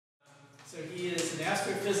So he is an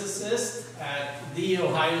astrophysicist at The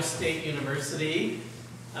Ohio State University.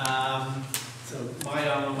 So my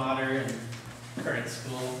alma mater and current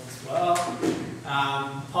school as well.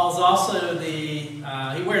 Paul's also he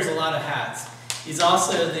wears a lot of hats. He's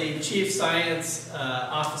also the Chief Science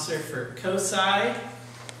Officer for COSI,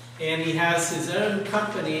 and he has his own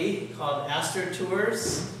company called Astro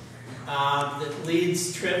Tours that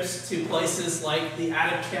leads trips to places like the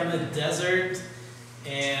Atacama Desert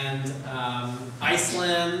and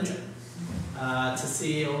Iceland to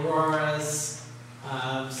see auroras.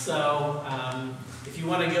 If you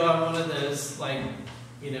want to go on one of those, bucket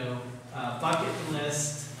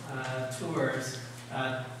list tours,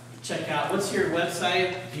 check out, what's your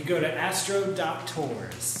website? You go to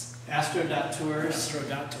astro.tours. Astro.tours?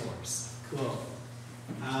 Astro.tours. Cool.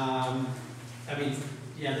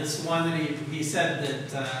 This one that he said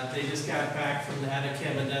that they just got back from the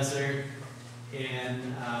Atacama Desert,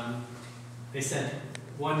 and they said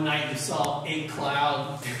one night you saw a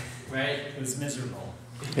cloud, right? It was miserable.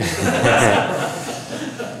 It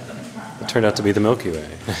turned out to be the Milky Way.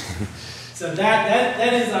 So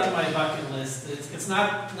that is on my bucket list. It's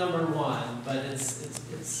not number one, but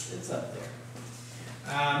it's up there.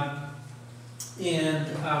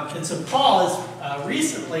 And so Paul has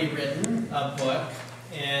recently written a book,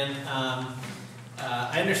 and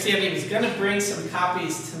I understand he was going to bring some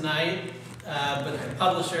copies tonight, but the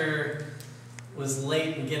publisher was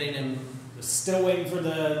late in getting him. Still waiting for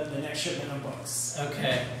the next shipment of books.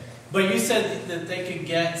 Okay. But you said that they could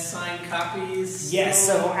get signed copies? Yes,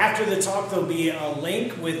 so after the talk there'll be a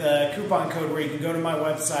link with a coupon code where you can go to my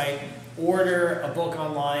website, order a book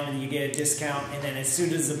online, and you get a discount, and then as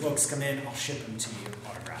soon as the books come in, I'll ship them to you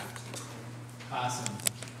autographed. Awesome.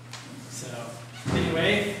 So,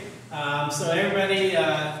 anyway, so everybody,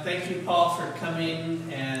 thank you, Paul, for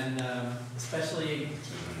coming, and especially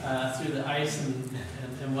through the ice and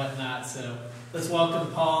whatnot. So let's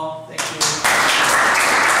welcome Paul. Thank you.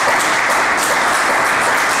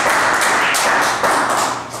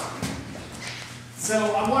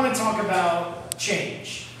 So I want to talk about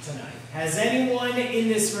change tonight. Has anyone in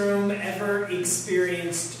this room ever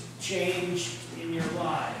experienced change in your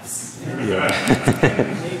lives? Yeah.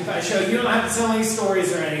 Maybe by show, you don't have to tell any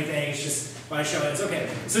stories or anything. It's just by show. It's okay.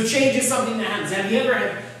 So change is something that happens. Have you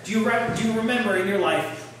ever? Do you remember in your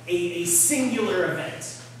life a singular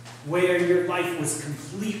event where your life was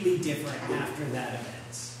completely different after that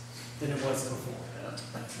event than it was before?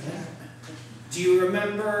 Do you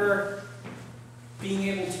remember being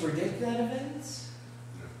able to predict that event?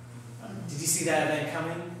 Did you see that event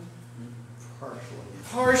coming?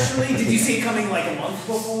 Partially. Did you see it coming like a month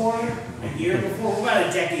before? A year before? What about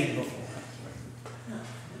a decade before?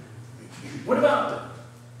 What about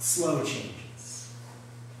slow changes?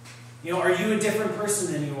 You know, are you a different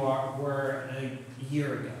person than you were a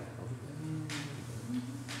year ago?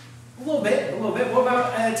 A little bit. What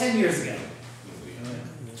about 10 years ago?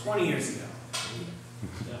 20 years ago?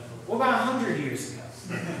 What about 100 years ago?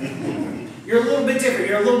 You're a little bit different.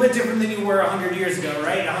 You're a little bit different than you were 100 years ago,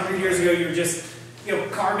 right? 100 years ago, you were just,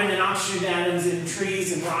 carbon and oxygen atoms in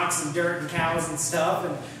trees and rocks and dirt and cows and stuff.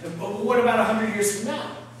 But what about 100 years from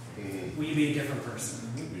now? Will you be a different person?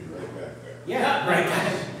 We'll be right back there. Yeah, right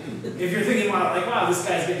back. If you're thinking, wow, this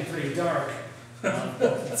guy's getting pretty dark,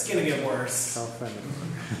 it's going to get worse.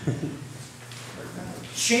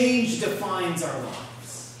 Change defines our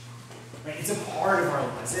lives. Right? It's a part of our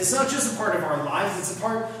lives. It's not just a part of our lives, it's a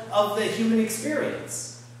part of the human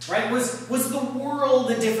experience. Right? Was the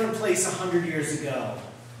world a different place 100 years ago?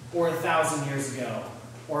 Or 1,000 years ago?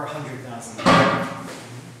 Or 100,000 years ago?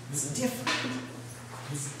 It was different.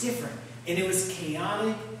 It was different. And it was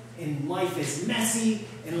chaotic, and life is messy,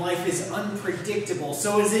 and life is unpredictable.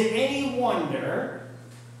 So is it any wonder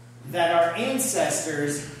that our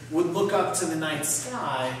ancestors would look up to the night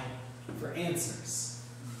sky for answers?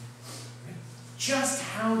 Just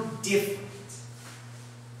how different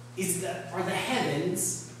are the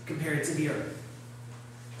heavens compared to the earth?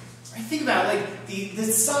 Right? Think about it, the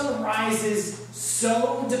sun rises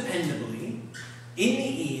so dependably in the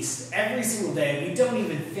east every single day, we don't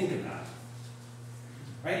even think about it.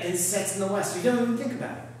 Right? And it sets in the west, we don't even think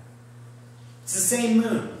about it. It's the same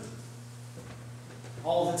moon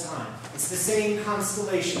all the time. It's the same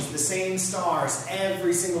constellations, the same stars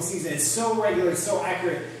every single season. It's so regular, so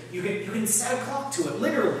accurate. You can set a clock to it,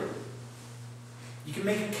 literally. You can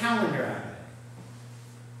make a calendar out of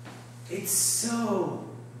it. It's so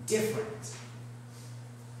different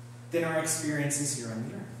than our experiences here on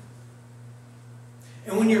the earth.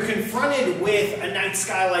 And when you're confronted with a night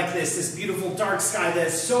sky like this beautiful dark sky that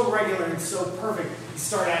is so regular and so perfect, you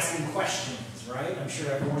start asking questions, right? I'm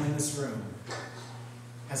sure everyone in this room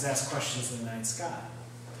has asked questions in the night sky,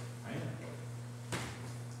 right?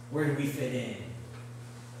 Where do we fit in?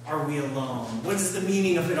 Are we alone? What is the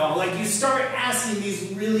meaning of it all? Like, you start asking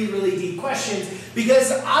these really, really deep questions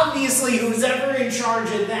because obviously who's ever in charge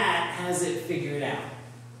of that has it figured out.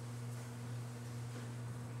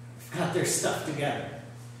 They've got their stuff together.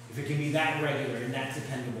 If it can be that regular and that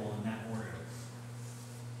dependable and that orderly.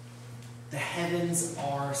 The heavens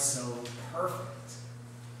are so perfect.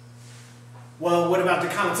 Well, what about the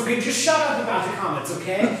comets? Okay, just shut up about the comets,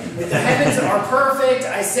 okay? If the heavens are perfect,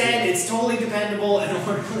 I said it's totally dependable and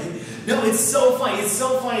orderly. No, it's so funny. It's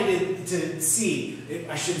so funny to see.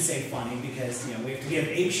 I shouldn't say funny because, you know, we have to give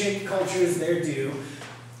ancient cultures their due.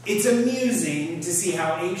 It's amusing to see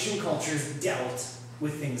how ancient cultures dealt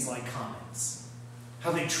with things like comets.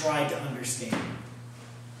 How they tried to understand them.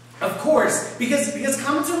 Of course, because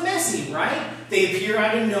comets are messy, right? They appear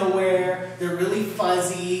out of nowhere, they're really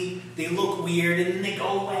fuzzy, they look weird, and then they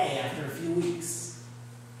go away after a few weeks.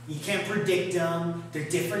 You can't predict them, they're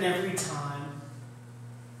different every time.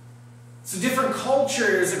 So different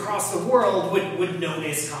cultures across the world would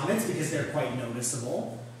notice comets because they're quite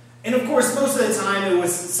noticeable. And of course, most of the time it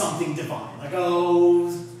was something divine. Like,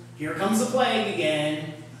 oh, here comes the plague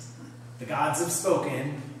again. The gods have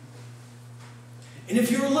spoken. And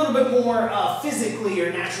if you're a little bit more physically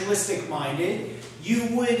or naturalistic minded,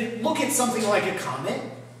 you would look at something like a comet,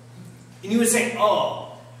 and you would say,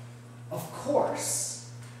 oh, of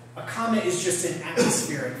course, a comet is just an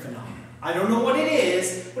atmospheric phenomenon. I don't know what it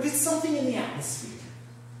is, but it's something in the atmosphere.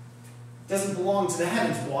 It doesn't belong to the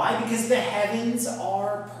heavens. Why? Because the heavens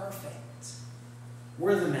are perfect.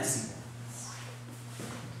 We're the messy ones.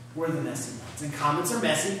 We're the messy ones. And comets are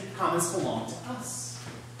messy. Comets belong to us.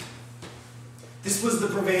 This was the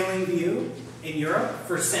prevailing view in Europe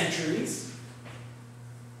for centuries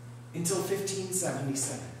until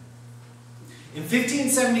 1577. In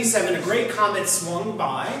 1577, a great comet swung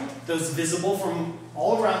by, those visible from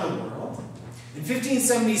all around the world. In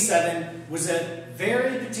 1577 was a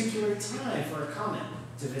very particular time for a comet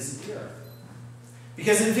to visit the Earth.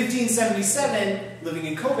 Because in 1577, living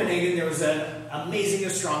in Copenhagen, there was an amazing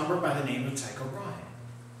astronomer by the name of Tycho Brahe.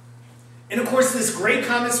 And of course, this great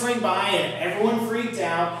comet swung by and everyone freaked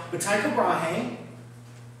out, but Tycho Brahe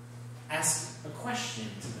asked a question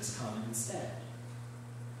to this comet instead.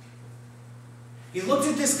 He looked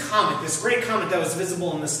at this comet, this great comet that was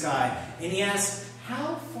visible in the sky, and he asked,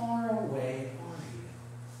 how far away are you?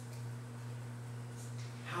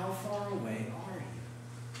 How far away are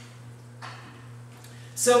you?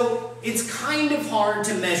 So, it's kind of hard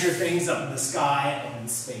to measure things up in the sky, up in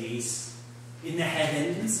space, in the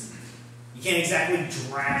heavens. You can't exactly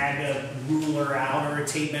drag a ruler out or a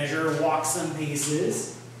tape measure or walk some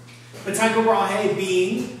paces. But Tycho Brahe,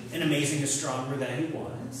 being an amazing astronomer that he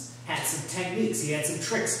was, had some techniques, he had some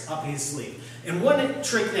tricks up his sleeve. And one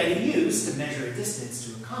trick that he used to measure a distance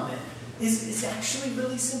to a comet is actually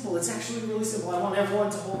really simple. It's actually really simple. I want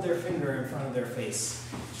everyone to hold their finger in front of their face,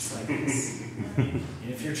 just like this. And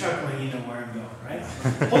if you're chuckling, you know where I'm going, right?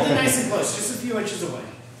 Hold it nice and close, just a few inches away.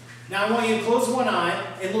 Now I want you to close one eye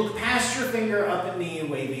and look past your finger up at me,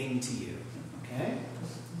 waving to you. Okay?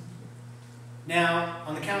 Now,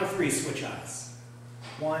 on the count of 3, switch eyes.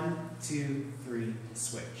 1, 2, 3,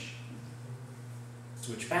 switch.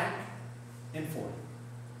 Switch back and forth.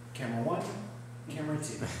 Camera 1, camera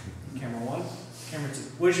 2. Camera 1, camera 2.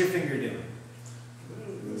 What's your finger doing?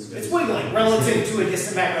 It's wiggling relative to a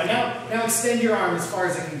distant background. Now extend your arm as far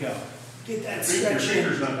as it can go. Get that stretch in. Your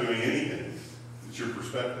finger's not doing anything. It's your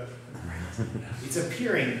perspective. It's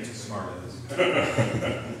appearing to smart.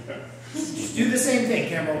 Just do the same thing.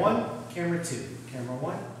 Camera 1, camera 2. Camera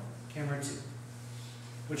 1, camera 2.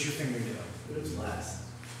 What's your finger doing? It's less.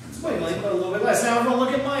 It's wiggling, but a little bit less. Now everyone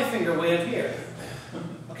look at my finger way up here.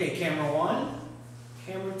 Okay, camera 1,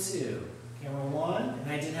 camera 2. Camera 1,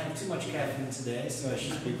 and I didn't have too much caffeine today, so I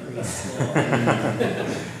should be pretty still.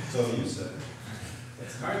 So you said.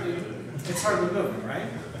 It's hardly moving. It's hardly moving, right?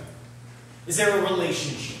 Is there a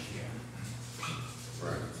relationship here?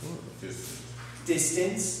 Right.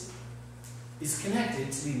 Distance is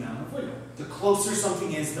connected to the amount of wiggle. The closer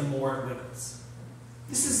something is, the more it wiggles.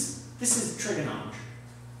 This is trigonometry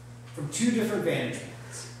from 2 different vantage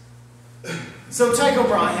points. So Tycho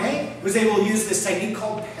Brahe was able to use this technique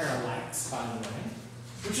called parallax, by the way,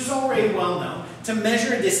 which is already well known, to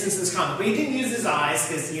measure a distance in this comet. But he didn't use his eyes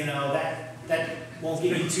because, you know, that won't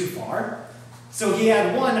get you too far. So he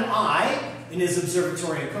had one eye in his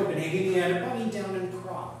observatory in Copenhagen. He had a buddy down in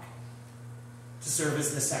Prague to serve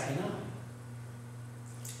as the second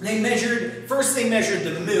eye. First they measured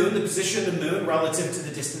the moon, the position of the moon relative to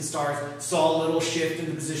the distant stars, saw a little shift in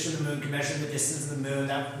the position of the moon, could measure the distance of the moon.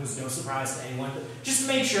 That was no surprise to anyone, but just to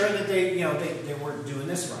make sure that they were doing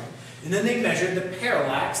this right. And then they measured the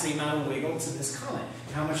parallax, the amount of wiggle to this comet.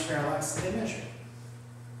 And how much parallax did they measure?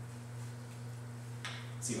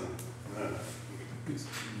 See what?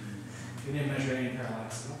 They didn't measure any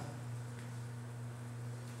parallax at all.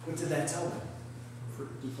 What did that tell them?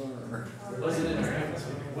 Was it in our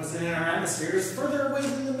atmosphere? Wasn't in our atmosphere. It was further away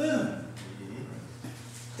than the moon.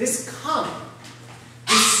 This comet,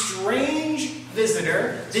 this strange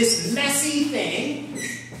visitor, this messy thing,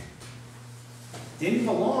 didn't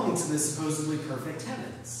belong to the supposedly perfect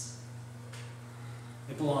heavens.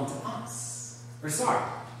 It belonged to us. Or sorry,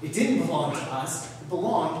 it didn't belong to us. It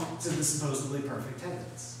belonged to the supposedly perfect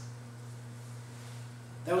heavens.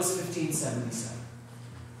 That was 1577.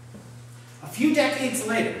 A few decades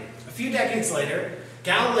later,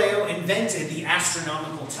 Galileo invented the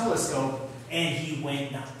astronomical telescope, and he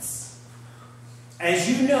went nuts. As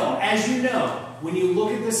you know, when you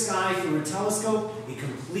look at the sky through a telescope, it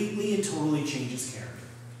completely and totally changes character.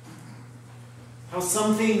 How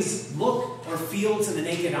some things look or feel to the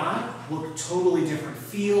naked eye look totally different,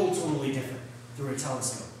 feel totally different through a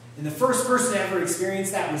telescope. And the first person to ever experience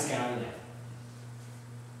that was Galileo.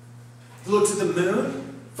 If you look at the moon,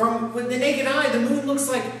 with the naked eye, the moon looks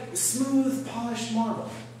like smooth, polished marble.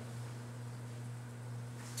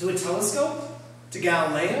 To a telescope, to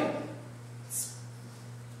Galileo, it's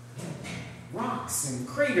rocks and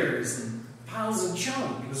craters and piles of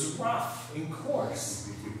junk. It was rough and coarse.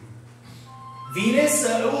 Venus,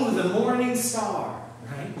 the morning star,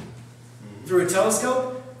 right? Through a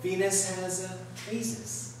telescope, Venus has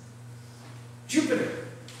phases.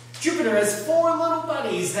 Jupiter has 4 little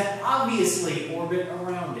buddies that obviously orbit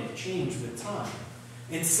around it, change with time.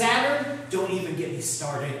 And Saturn, don't even get me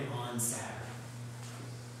started on Saturn.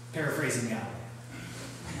 Paraphrasing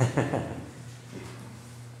Galileo.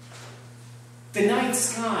 The night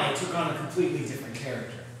sky took on a completely different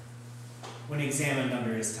character when examined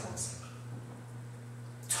under his telescope.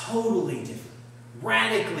 Totally different.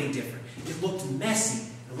 Radically different. It looked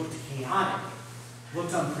messy. It looked chaotic. It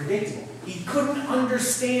looked unpredictable. He couldn't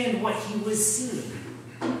understand what he was seeing.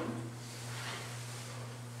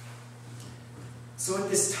 So at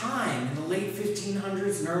this time, in the late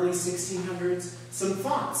 1500s and early 1600s, some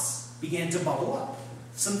thoughts began to bubble up.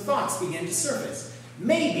 Some thoughts began to surface.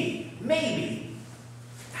 Maybe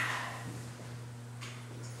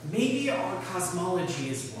our cosmology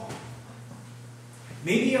is wrong.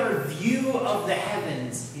 Maybe our view of the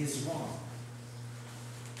heavens is wrong.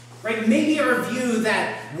 Right? Maybe our view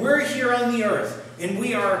that we're here on the earth and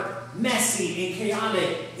we are messy and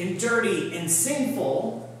chaotic and dirty and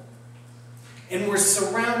sinful, and we're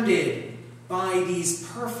surrounded by these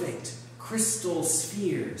perfect crystal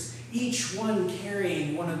spheres, each one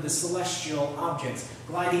carrying one of the celestial objects,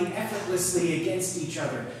 gliding effortlessly against each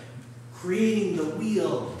other, creating the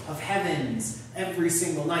wheel of heavens every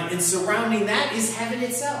single night. And surrounding that is heaven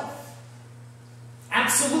itself.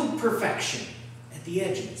 Absolute perfection at the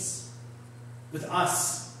edges, with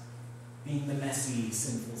us being the messy,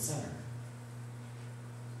 sinful center.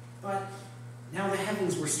 But now the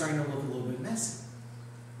heavens were starting to look a little bit messy.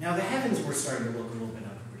 Now the heavens were starting to look a little bit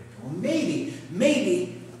unpredictable.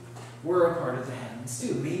 Maybe we're a part of the heavens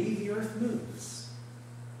too. Maybe the earth moves.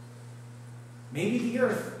 Maybe the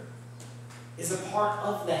earth is a part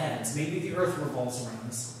of the heavens. Maybe the earth revolves around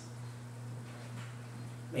the sun.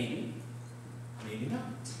 Maybe not.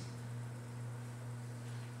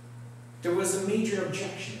 There was a major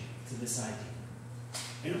objection to this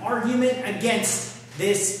idea. An argument against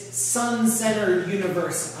this sun-centered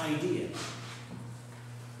universe idea.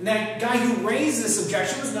 And that guy who raised this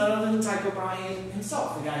objection was none other than Tycho Brahe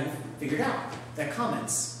himself, the guy who figured out that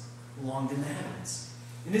comets belonged in the heavens.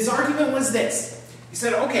 And his argument was this. He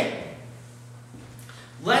said, okay,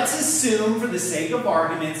 let's assume, for the sake of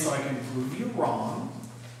argument, so I can prove you wrong,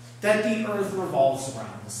 that the earth revolves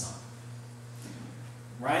around the sun.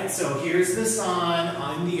 Right? So here's the sun,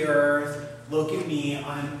 I'm the earth, look at me,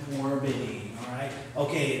 I'm orbiting. Alright?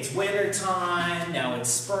 Okay, it's winter time, now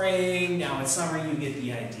it's spring, now it's summer, you get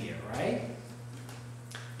the idea, right?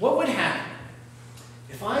 What would happen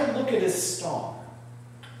if I look at a star,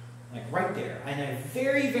 like right there, and I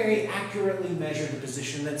very, very accurately measure the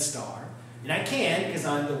position of that star, and I can, because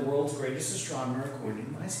I'm the world's greatest astronomer according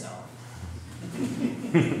to myself.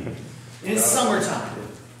 And it's summertime.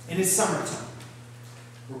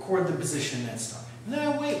 Record the position of that star. And then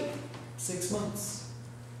I wait 6 months.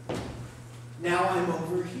 Now I'm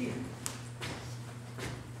over here,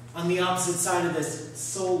 on the opposite side of this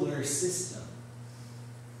solar system.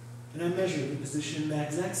 and I measure the position of that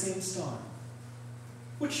exact same star,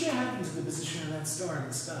 what should happen to the position of that star in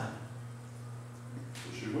the sky?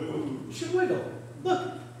 It should wiggle. It should wiggle.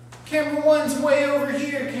 Look, camera 1's way over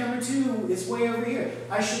here, camera 2 is way over here.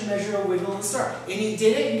 I should measure a wiggle in the star. And he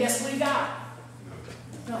did it, and guess what he got?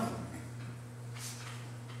 Nothing.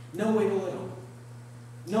 No wiggle at all.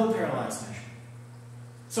 No parallax measure.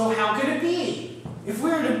 So how could it be? If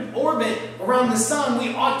we were to orbit around the sun,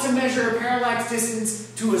 we ought to measure a parallax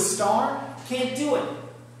distance to a star. Can't do it.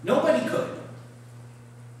 Nobody could.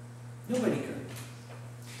 Nobody could.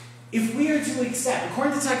 If we are to accept,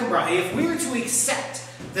 according to Tycho Brahe, if we are to accept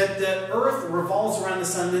that the Earth revolves around the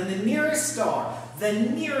sun, then the nearest star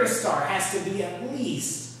has to be at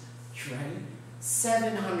least, you ready,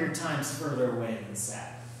 700 times further away than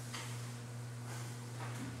Saturn.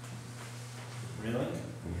 Really?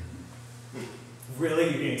 Really?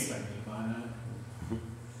 You didn't expect me to buy that?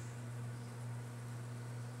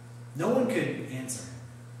 No one could answer.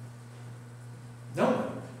 No one.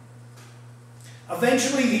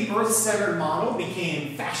 Eventually, the Earth-centered model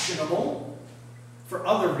became fashionable for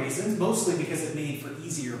other reasons, mostly because it made for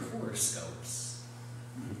easier horoscopes.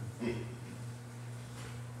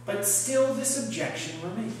 But still, this objection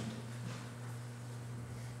remained.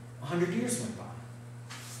 100 years went by.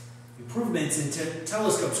 Improvements into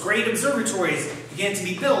telescopes, great observatories began to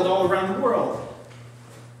be built all around the world.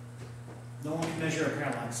 No one could measure a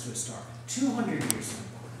parallax to a star. 200 years went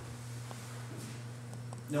by.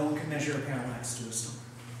 No one could measure a parallax to a star.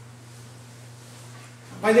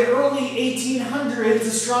 By the early 1800s,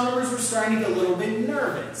 astronomers were starting to get a little bit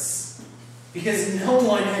nervous because no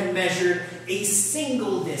one had measured a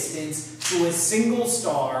single distance to a single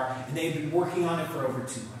star, and they'd been working on it for over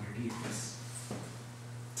 200 years.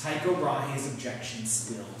 Tycho Brahe's objection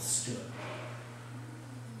still stood.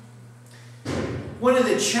 One of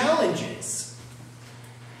the challenges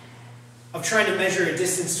of trying to measure a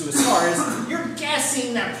distance to a star is you're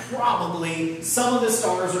guessing that probably some of the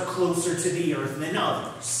stars are closer to the Earth than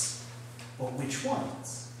others. But which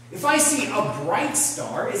ones? If I see a bright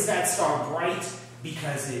star, is that star bright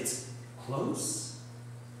because it's close?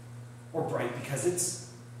 Or bright because it's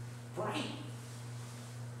bright?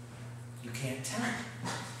 You can't tell.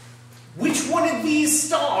 Which one of these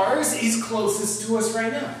stars is closest to us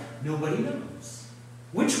right now? Nobody knows.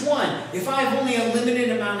 Which one? If I have only a limited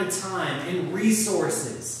amount of time and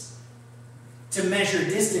resources to measure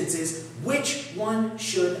distances, which one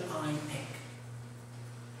should I pick?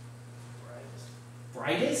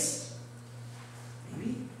 Brightest?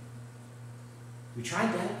 Maybe. We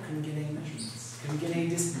tried that, couldn't get any measurements, couldn't get any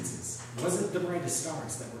distances. It wasn't the brightest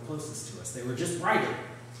stars that were closest to us, they were just brighter.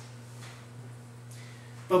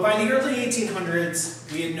 But by the early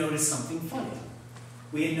 1800s, we had noticed something funny.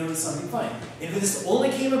 And this only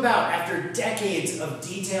came about after decades of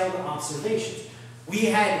detailed observations. We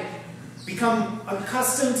had become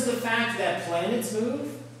accustomed to the fact that planets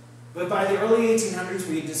move, but by the early 1800s,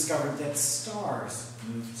 we had discovered that stars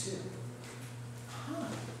move too. Huh.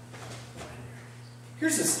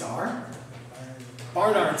 Here's a star,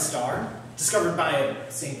 Barnard star, discovered by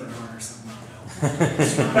a St. Bernard or something.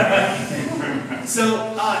 So,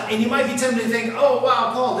 and you might be tempted to think, oh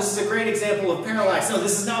wow, Paul, this is a great example of parallax. No,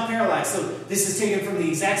 this is not parallax. So this is taken from the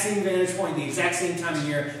exact same vantage point, the exact same time of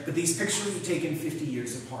year, but these pictures were taken 50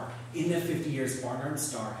 years apart. In the 50 years, Barnard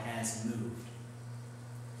star has moved.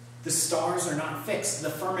 The stars are not fixed. The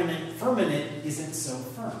firmament isn't so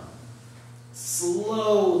firm.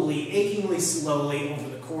 Slowly, achingly slowly, over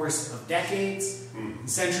the course of decades,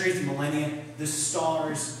 centuries, millennia, the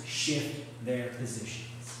stars shift their positions.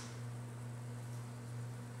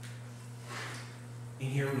 And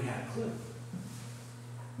here we have a clue.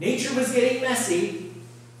 Nature was getting messy,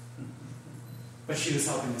 but she was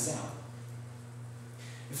helping us out.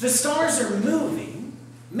 If the stars are moving,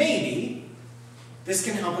 maybe this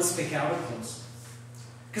can help us pick out a closer.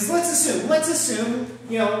 Because let's assume,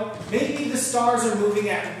 maybe the stars are moving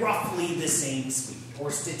at roughly the same speed, or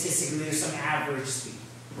statistically there's some average speed.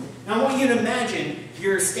 Now I want you to imagine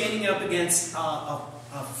you're standing up against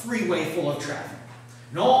a freeway full of traffic.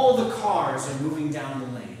 And all the cars are moving down the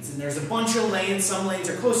lanes. And there's a bunch of lanes. Some lanes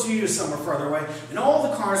are closer to you, some are farther away. And all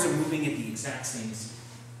the cars are moving at the exact same speed.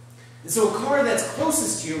 And so a car that's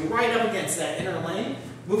closest to you, right up against that inner lane,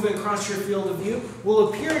 moving across your field of view, will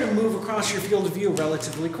appear to move across your field of view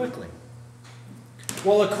relatively quickly.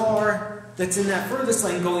 While a car that's in that furthest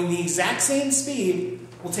lane going the exact same speed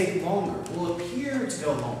will take longer, will appear to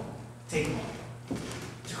go longer, take longer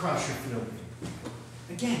to cross your field of view.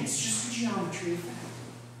 Again, it's just a geometry effect.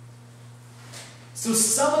 So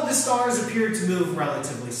some of the stars appear to move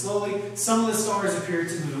relatively slowly, some of the stars appear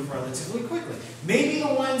to move relatively quickly. Maybe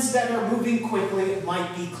the ones that are moving quickly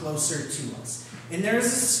might be closer to us. And there's a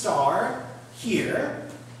star here,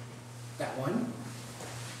 that one,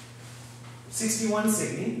 61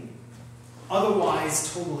 Cygni,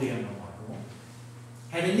 otherwise totally unremarkable.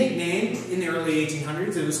 Had a nickname in the early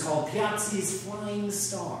 1800s. It was called Piazzi's Flying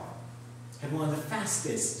Star. Had one of the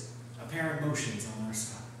fastest apparent motions on our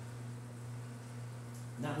sky.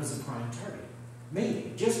 And that was a prime target.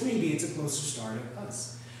 Maybe, just maybe, it's a closer star to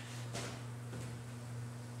us.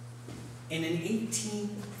 And in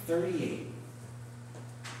 1838,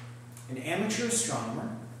 an amateur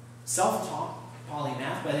astronomer, self-taught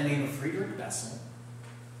polymath by the name of Friedrich Bessel,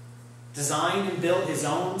 designed and built his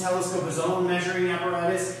own telescope, his own measuring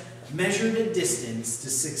apparatus, measured a distance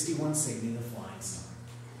to 61 Cygni, the flying star.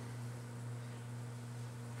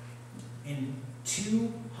 And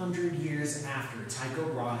 200 years after Tycho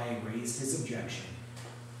Brahe raised his objection,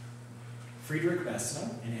 Friedrich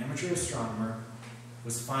Bessel, an amateur astronomer,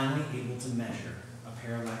 was finally able to measure a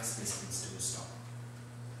parallax distance to a star.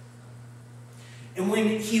 And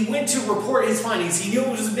when he went to report his findings, he knew it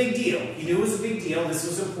was a big deal. He knew it was a big deal. This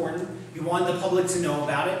was important. He wanted the public to know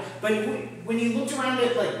about it. But when he looked around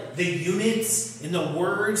at like the units and the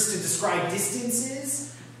words to describe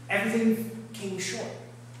distances, everything came short.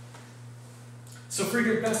 So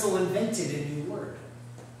Friedrich Bessel invented a new word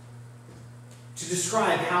to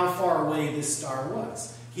describe how far away this star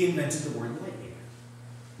was. He invented the word light year.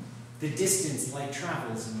 The distance light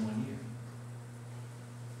travels in 1 year.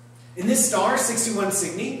 And this star, 61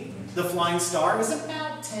 Cygni, the flying star, is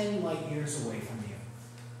about 10 light years away from the Earth.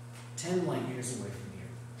 10 light years away from the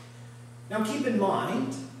Earth. Now keep in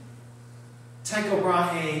mind, Tycho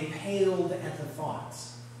Brahe paled at the thought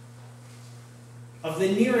of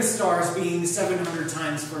the nearest stars being 700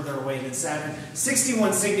 times further away than Saturn.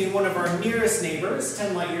 61 Cygni, one of our nearest neighbors,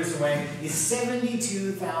 10 light years away, is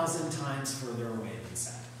 72,000 times further away than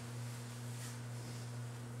Saturn.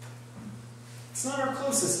 It's not our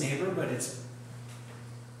closest neighbor, but it's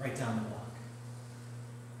right down the block.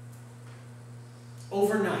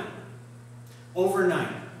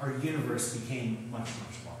 Overnight, our universe became much,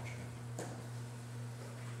 much larger.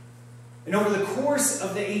 And over the course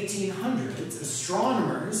of the 1800s,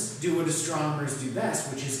 astronomers do what astronomers do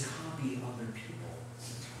best, which is copy other people.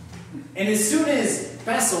 And as soon as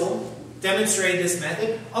Bessel demonstrated this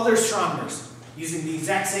method, other astronomers, using the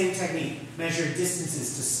exact same technique, measured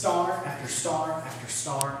distances to star after star after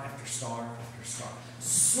star after star after star.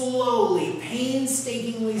 Slowly,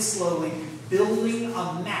 painstakingly slowly, building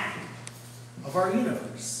a map of our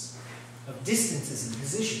universe, of distances and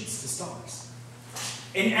positions to stars.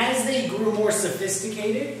 And as they grew more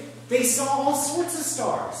sophisticated, they saw all sorts of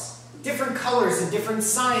stars. Different colors and different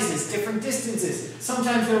sizes, different distances.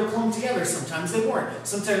 Sometimes they were clumped together, sometimes they weren't.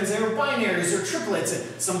 Sometimes they were binaries or triplets, and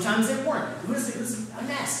sometimes they weren't. It was a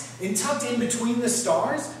mess. And tucked in between the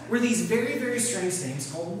stars were these very, very strange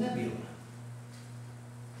things called nebula.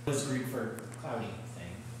 It was Greek for cloudy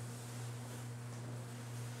thing.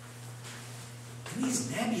 And these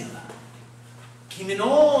nebula came in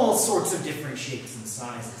all sorts of different shapes and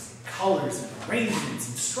sizes, and colors and arrangements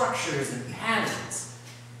and structures and patterns.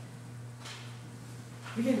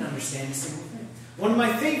 We didn't understand a single thing. One of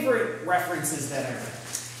my favorite references that I read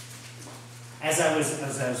as I was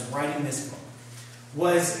writing this book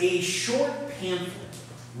was a short pamphlet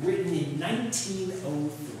written in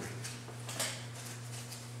 1903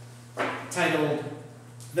 titled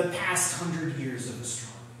The Past 100 Years of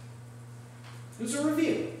Astronomy. It was a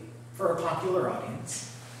review for a popular audience.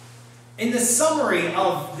 And the summary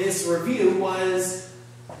of this review was,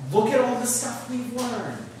 look at all the stuff we've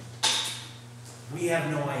learned. We have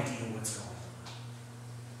no idea what's going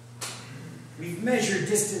on. We've measured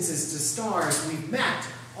distances to stars. We've mapped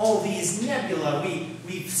all these nebula.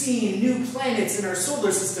 We've seen new planets in our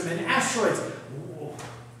solar system and asteroids.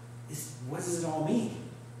 What does it all mean?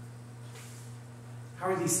 How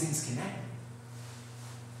are these things connected?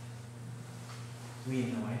 We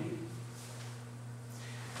have no idea.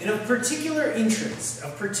 And of particular interest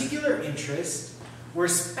were a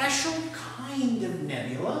special kind of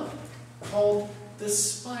nebula called the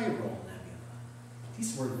spiral nebula.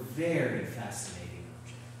 These were very fascinating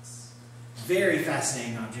objects. Very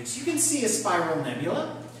fascinating objects. You can see a spiral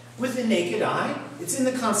nebula with the naked eye. It's in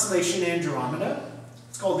the constellation Andromeda.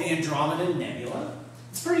 It's called the Andromeda Nebula.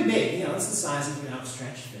 It's pretty big. You know, it's the size of an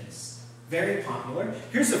outstretched fist. Very popular.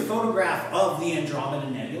 Here's a photograph of the Andromeda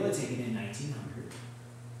Nebula taken in 1900.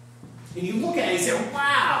 And you look at it and you say,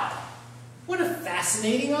 wow, what a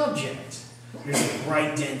fascinating object. There's a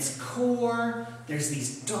bright, dense core. There's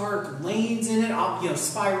these dark lanes in it.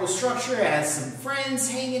 Spiral structure. It has some friends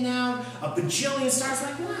hanging out. A bajillion stars.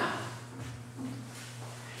 Like, wow.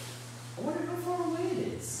 I wonder how far away it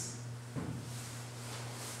is.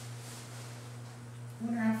 I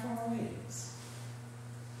wonder how far away it is.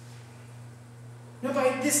 Now,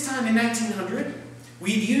 by this time in 1900,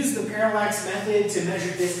 we'd used the parallax method to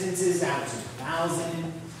measure distances out to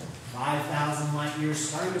 1,000, 5,000 light years,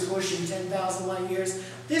 starting to push in 10,000 light years.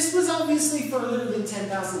 This was obviously further than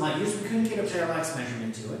 10,000 light years. We couldn't get a parallax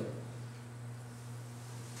measurement to it.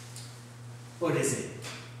 What is it?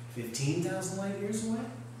 15,000 light years away?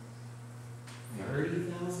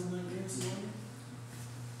 30,000 light years away?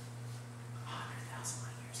 100,000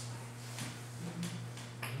 light years away.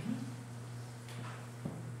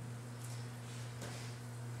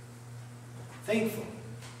 Thankfully,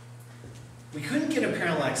 we couldn't get a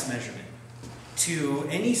parallax measurement to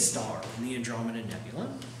any star in the Andromeda Nebula,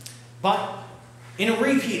 but in a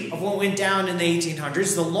repeat of what went down in the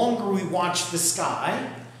 1800s, the longer we watched the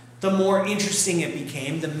sky, the more interesting it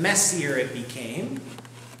became, the messier it became,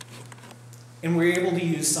 and we were able to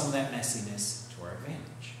use some of that messiness to our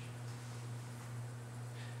advantage.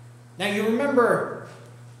 Now you remember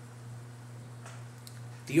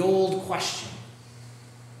the old question.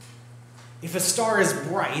 If a star is it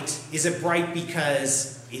bright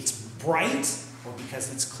because it's bright or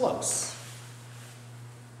because it's close?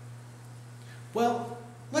 Well,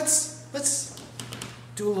 let's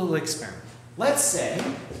do a little experiment. Let's say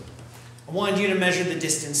I wanted you to measure the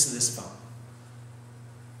distance to this phone.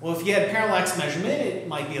 Well, if you had parallax measurement, it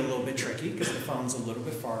might be a little bit tricky because the phone's a little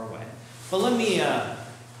bit far away. But let me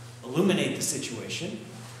illuminate the situation.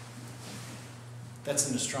 That's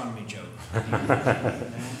an astronomy joke.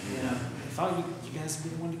 Yeah. I thought you guys would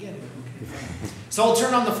be the one to get it. Okay, fine. So I'll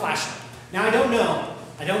turn on the flashlight. Now I don't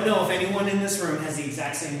know if anyone in this room has the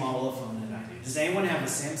exact same model of phone that I do. Does anyone have a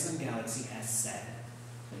Samsung Galaxy S7?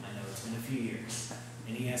 I know it's been a few years.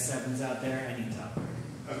 Any S7s out there? I need to upgrade.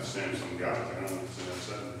 That's a Samsung Galaxy. I don't know if it's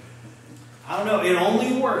an S7. I don't know. It'll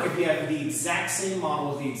only work if you have the exact same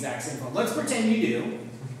model with the exact same phone. Let's pretend you do.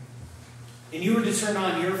 And you were to turn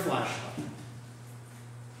on your flashlight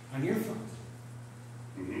on your phone.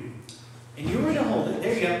 Mm-hmm. And you were to hold it.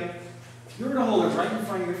 There you go. You were to hold it right in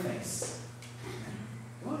front of your face.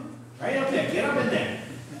 Come on. Right up there. Get up in there.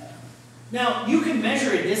 Now, you can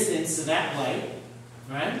measure a distance to that light,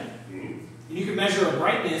 right? Mm-hmm. And you can measure a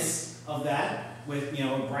brightness of that with, a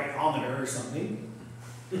brightometer or something.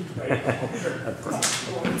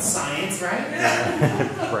 Science, right?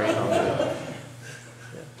 Brightometer.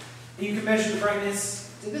 And you can measure the brightness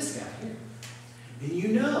to this guy here. And you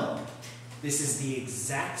know this is the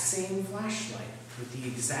exact same flashlight with the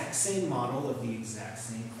exact same model of the exact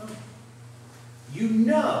same phone. You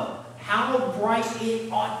know how bright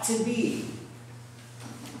it ought to be.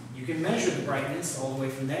 You can measure the brightness all the way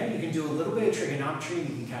from there. You can do a little bit of trigonometry and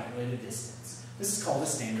you can calculate a distance. This is called a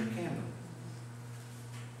standard candle.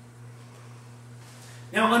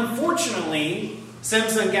 Now, unfortunately,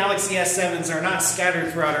 Samsung Galaxy S7s are not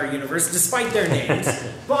scattered throughout our universe, despite their names.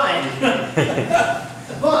 But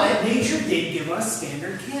nature did give us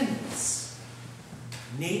standard candles.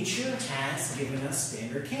 Nature has given us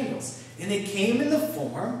standard candles. And they came in the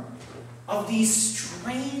form of these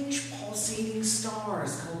strange pulsating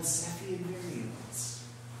stars called Cepheid variables.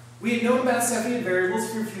 We had known about Cepheid variables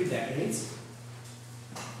for a few decades.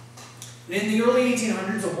 And in the early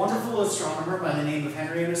 1800s, a wonderful astronomer by the name of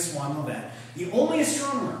Henrietta Swan Lovett, the only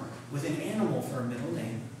astronomer with an animal for a middle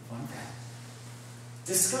name, fun fact,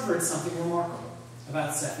 discovered something remarkable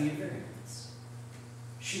about Cepheid variables.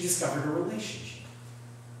 She discovered a relationship.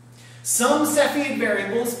 Some Cepheid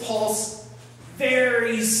variables pulse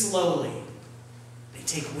very slowly. They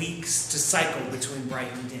take weeks to cycle between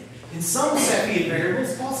bright and dim. And some Cepheid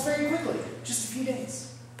variables pulse very quickly, just a few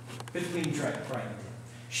days between bright and dim.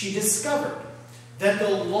 She discovered that the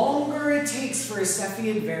longer it takes for a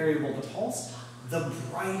Cepheid variable to pulse, the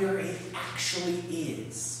brighter it actually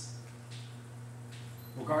is,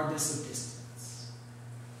 regardless of distance.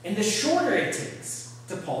 And the shorter it takes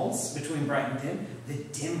to pulse between bright and dim, the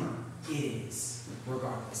dimmer it is,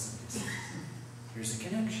 regardless of distance. Here's a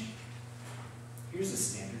connection. Here's a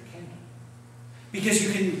standard candle. Because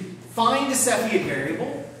you can find a Cepheid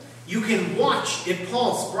variable, you can watch it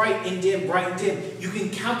pulse bright and dim, bright and dim. You can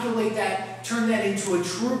calculate that, turn that into a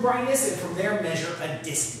true brightness, and from there measure a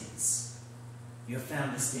distance. You have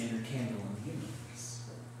found a standard candle in the universe.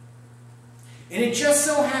 And it just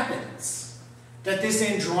so happens that this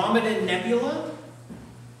Andromeda Nebula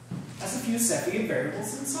has a few Cepheid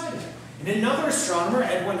variables inside of it. And another astronomer,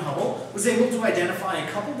 Edwin Hubble, was able to identify a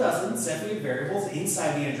couple dozen Cepheid variables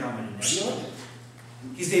inside the Andromeda Nebula.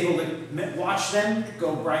 He's able to watch them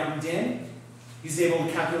go bright and dim. He's able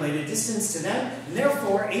to calculate a distance to them, and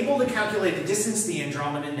therefore able to calculate the distance to the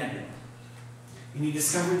Andromeda Nebula. And he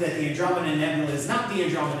discovered that the Andromeda Nebula is not the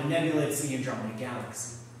Andromeda Nebula, it's the Andromeda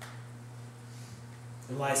Galaxy.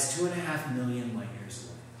 It lies 2.5 million light years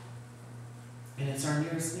away. And it's our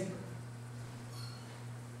nearest neighbor.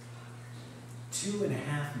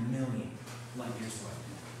 2.5 million light years away.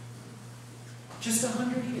 Just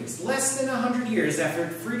 100 years, less than 100 years after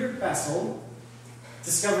Friedrich Bessel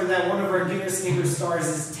discovered that one of our nearest neighbor stars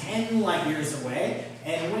is 10 light years away,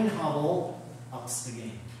 Edwin Hubble ups the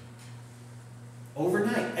game.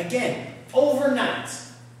 Overnight, again, overnight,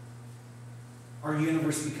 our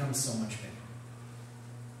universe becomes so much bigger.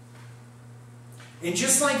 And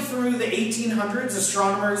just like through the 1800s,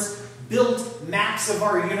 astronomers built maps of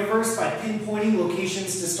our universe by pinpointing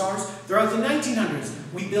locations to stars. Throughout the 1900s,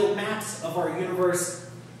 we built maps of our universe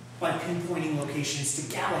by pinpointing locations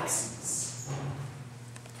to galaxies.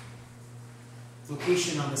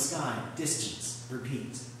 Location on the sky, distance,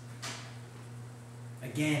 repeat.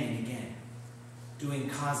 Again and again. Doing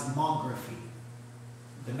cosmography,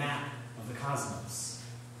 the map of the cosmos.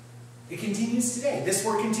 It continues today. This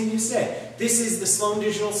work continues today. This is the Sloan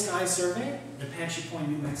Digital Sky Survey in Apache Point,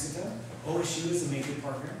 New Mexico. OSU is a major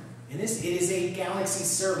partner in this. It is a galaxy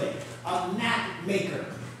survey, a map maker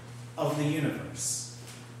of the universe.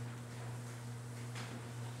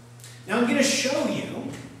 Now I'm going to show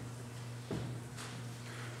you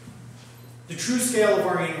the true scale of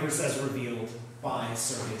our universe as revealed by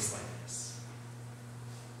surveys like this.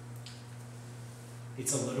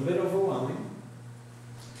 It's a little bit overwhelming.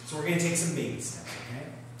 So we're going to take some baby steps, okay?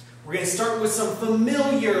 We're going to start with some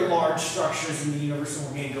familiar large structures in the universe, and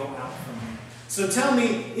we're going to go out from there. So tell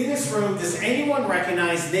me, in this room, does anyone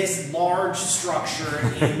recognize this large structure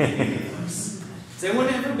in the universe? Has anyone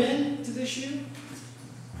ever been to this shoe?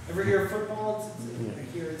 Ever hear of football? I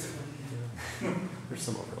hear it's... There's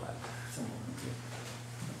some overlap.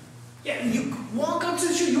 Yeah, you walk up to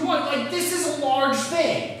the shoe, you walk like, this is a large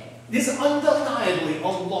thing. This is undeniably a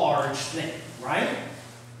large thing, right?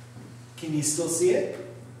 Can you still see it?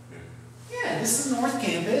 Yeah, this is North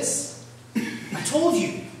Campus. I told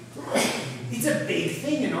you. It's a big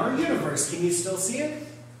thing in our universe. Can you still see it?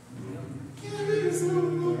 Yeah, there's a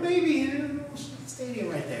little baby in a little stadium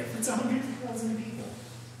right there. It's 100,000 people.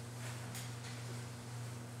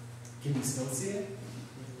 Can you still see it?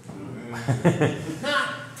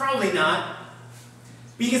 Probably not.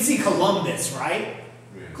 But you can see Columbus, right?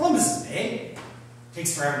 Yeah. Columbus is big.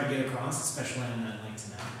 Takes forever to get across, especially on a night like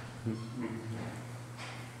tonight.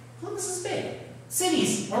 Columbus is big.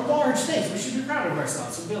 Cities are large things. We should be proud of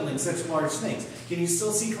ourselves for building such large things. Can you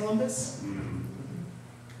still see Columbus?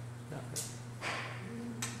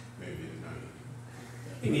 Maybe at night.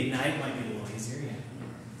 Maybe at night might be a little easier, yeah.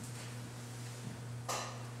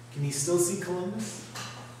 Can you still see Columbus?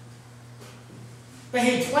 But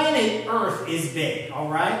hey, planet Earth is big,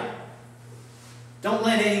 alright? Don't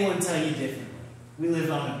let anyone tell you differently. We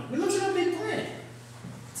live on a big planet.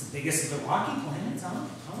 It's the biggest of the rocky planets, huh?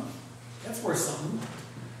 That's worth something.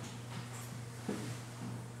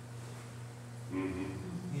 Mm-hmm.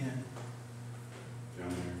 Yeah. Down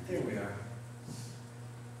there. There we are.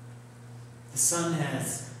 The sun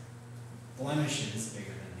has blemishes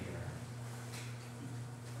bigger than the Earth.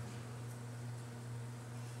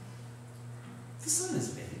 The sun is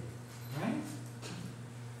big, right?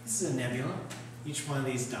 This is a nebula. Each one of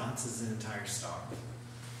these dots is an entire star.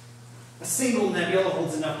 A single nebula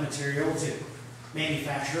holds enough material to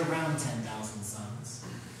manufacture around 10,000 suns.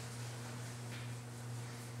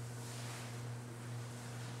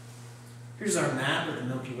 Here's our map of the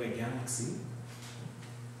Milky Way galaxy.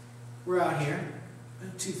 We're out here,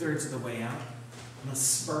 about 2/3 of the way out, on a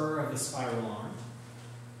spur of a spiral arm.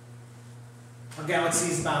 Our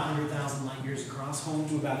galaxy is about 100,000 light years across, home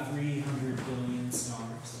to about 300 billion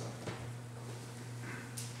stars.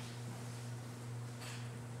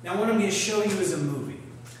 Now what I'm going to show you is a movie.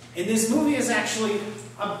 And this movie is actually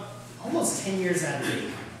almost 10 years out of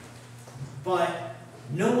date. But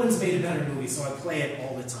no one's made a better movie, so I play it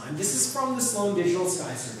all the time. This is from the Sloan Digital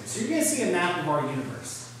Sky Survey. So you're going to see a map of our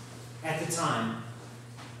universe at the time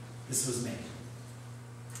this was made.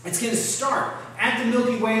 It's going to start at the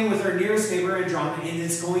Milky Way with our nearest neighbor Andromeda, and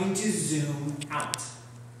it's going to zoom out.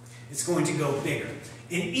 It's going to go bigger.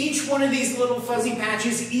 In each one of these little fuzzy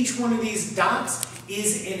patches, each one of these dots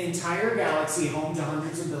is an entire galaxy home to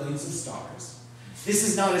hundreds of billions of stars. This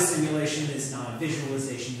is not a simulation, this is not a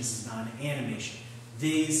visualization, this is not an animation.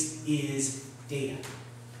 This is data.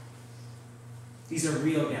 These are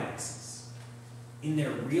real galaxies in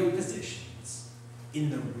their real positions in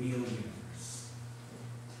the real universe.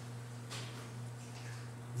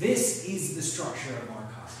 This is the structure of our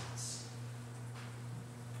cosmos.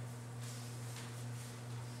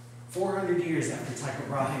 400 years after Tycho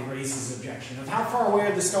Brahe raised his objection of how far away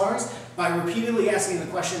are the stars, by repeatedly asking the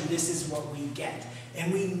question, this is what we get.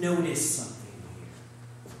 And we notice something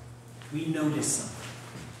here. We notice something.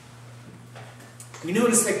 We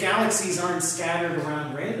notice that galaxies aren't scattered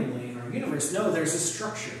around randomly in our universe. No, there's a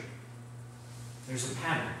structure. There's a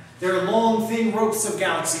pattern. There are long, thin ropes of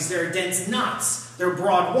galaxies. There are dense knots. There are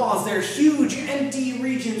broad walls. There are huge, empty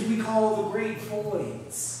regions we call the great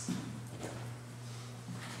voids.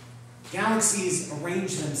 Galaxies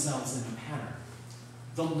arrange themselves in a pattern.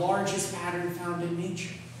 The largest pattern found in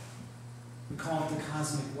nature. We call it the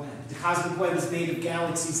cosmic web. The cosmic web is made of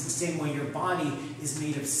galaxies the same way your body is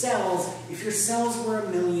made of cells if your cells were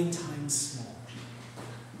 1,000,000 times smaller.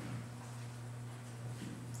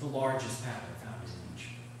 The largest pattern found in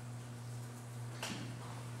nature.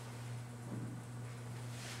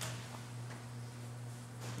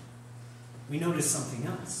 We notice something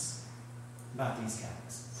else about these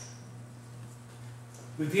galaxies.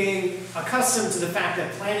 We became accustomed to the fact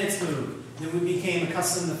that planets move. Then we became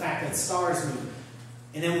accustomed to the fact that stars move.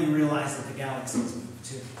 And then we realized that the galaxies move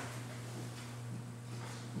too.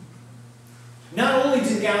 Not only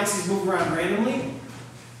do the galaxies move around randomly,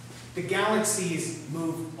 the galaxies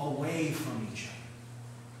move away from each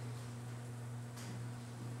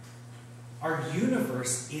other. Our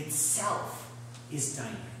universe itself is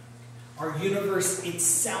dynamic. Our universe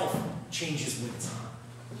itself changes with time.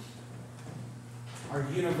 Our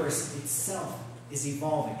universe itself is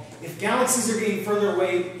evolving. If galaxies are getting further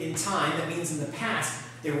away in time, that means in the past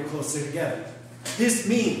they were closer together. This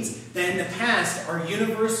means that in the past our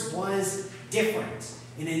universe was different.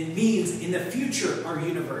 And it means in the future our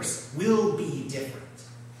universe will be different.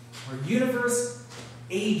 Our universe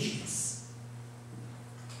ages.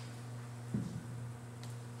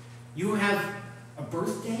 You have a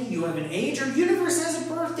birthday, you have an age. Our universe has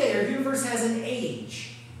a birthday, our universe has an age.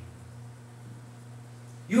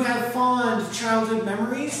 You have fond childhood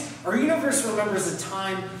memories. Our universe remembers a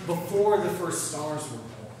time before the first stars were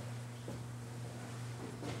born.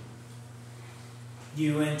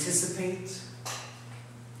 You anticipate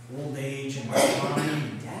old age and decline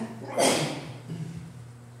and death.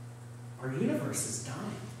 Our universe is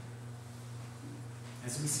dying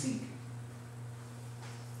as we speak.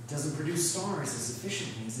 It doesn't produce stars as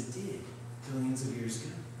efficiently as it did billions of years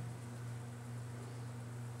ago.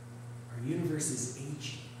 Our universe is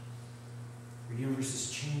aging. Our universe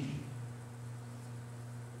is changing.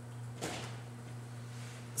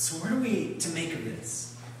 So what are we to make of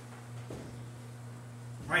this?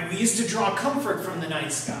 Right? We used to draw comfort from the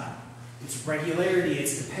night sky. Its regularity,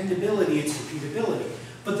 its dependability, its repeatability.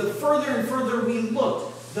 But the further and further we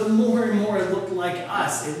looked, the more and more it looked like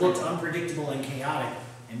us. It looked unpredictable and chaotic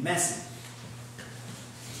and messy.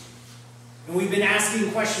 And we've been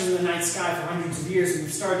asking questions in the night sky for hundreds of years, and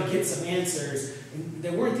we've started to get some answers. And they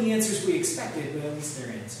weren't the answers we expected, but at least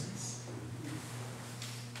they're answers.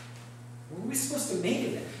 What are we supposed to make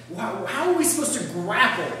of it? How are we supposed to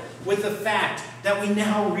grapple with the fact that we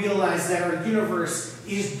now realize that our universe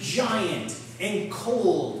is giant and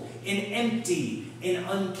cold and empty and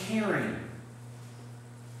uncaring?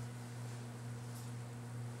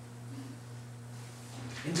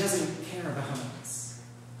 And doesn't care about us?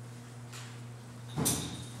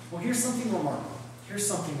 Well, here's something remarkable. Here's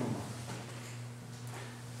something remarkable.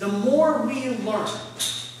 The more we learn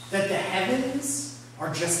that the heavens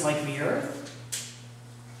are just like the earth,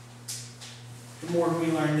 the more we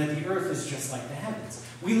learn that the earth is just like the heavens.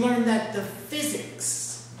 We learn that the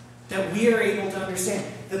physics that we are able to understand,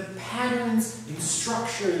 the patterns and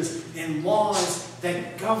structures and laws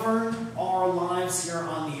that govern our lives here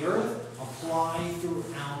on the earth apply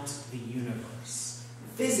throughout the universe.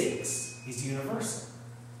 Physics is universal.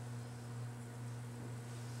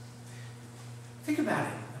 Think about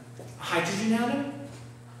it. A hydrogen atom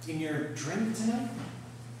in your drink tonight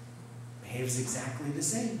behaves exactly the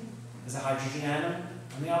same as a hydrogen atom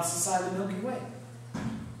on the opposite side of the Milky Way.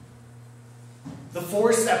 The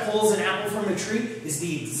force that pulls an apple from a tree is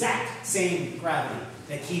the exact same gravity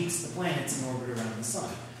that keeps the planets in orbit around the sun.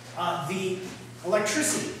 The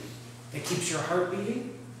electricity that keeps your heart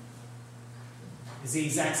beating is the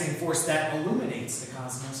exact same force that illuminates the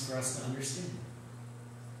cosmos for us to understand.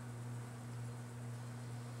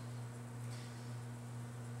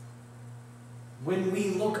 When we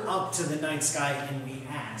look up to the night sky and we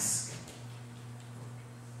ask,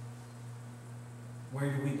 where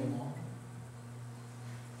do we belong?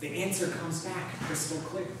 The answer comes back crystal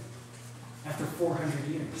clear. After 400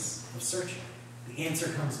 years of searching, the answer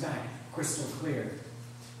comes back crystal clear.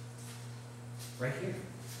 Right here.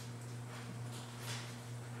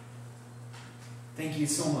 Thank you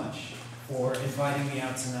so much for inviting me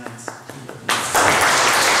out tonight.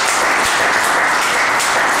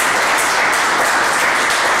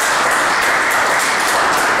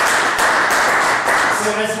 So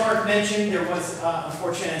as Mark mentioned, there was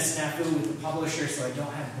unfortunately a snafu with the publisher, so I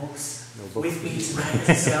don't have books with me tonight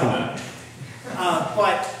to sell.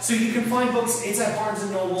 So you can find books. It's at Barnes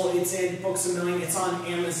 & Noble. It's in Books A Million. It's on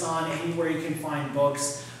Amazon, anywhere you can find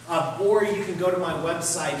books. Or you can go to my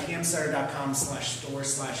website,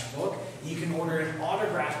 camsutter.com/store/book. You can order an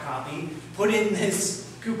autographed copy, put in this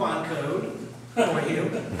coupon code for you,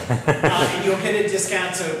 and you'll get a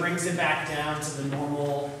discount, so it brings it back down to the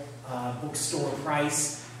normal bookstore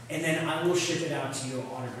price. And then I will ship it out to you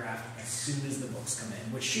autographed as soon as the books come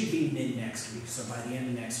in, which should be mid-next week. So by the end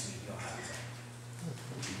of next week, you'll have it.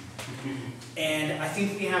 And I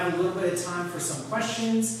think we have a little bit of time for some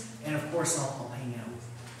questions, and of course I'll hang out.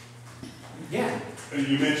 Yeah.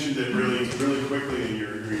 You mentioned it really quickly in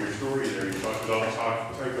your story there. You talked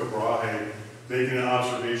about Tycho Brahe making an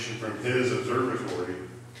observation from his observatory.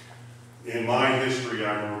 In my history,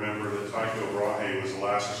 I remember that Tycho Brahe was the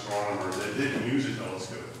last astronomer that didn't use a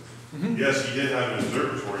telescope. Mm-hmm. Yes, he did have an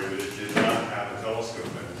observatory, but it did not have a telescope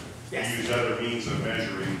in it. Yes. He used other means of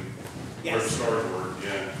measuring where the stars were.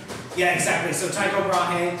 Yeah. Yeah, exactly. So Tycho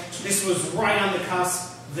Brahe, this was right on the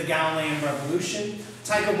cusp of the Galilean Revolution.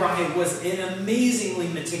 Tycho Brahe was an amazingly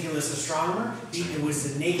meticulous astronomer. It was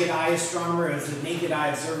a naked eye astronomer. It was a naked eye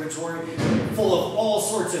observatory full of all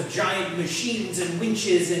sorts of giant machines and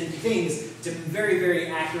winches and things to very, very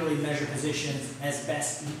accurately measure positions as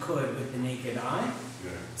best he could with the naked eye.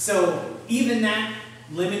 Yeah. So even that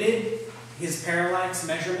limited his parallax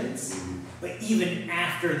measurements. Mm-hmm. But even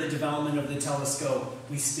after the development of the telescope,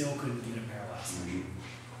 we still couldn't get a parallax measurement.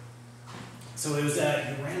 Mm-hmm. So it was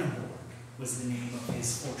Uraniborg was the name of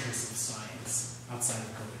his fortress of science outside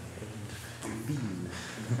of Copenhagen.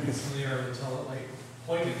 Basically,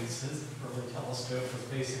 Huygens, his early telescope was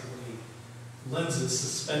basically lenses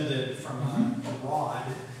suspended from a rod.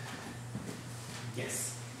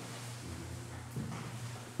 Yes.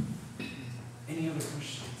 Any other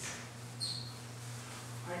questions?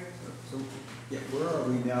 Yeah, where are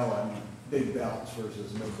we now on big balance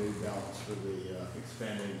versus no big balance for the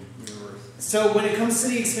expanding universe? So when it comes to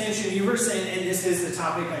the expansion of the universe, and this is the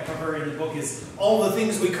topic I cover in the book, is all the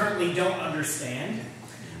things we currently don't understand.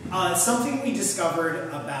 Something we discovered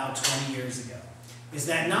about 20 years ago is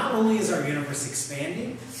that not only is our universe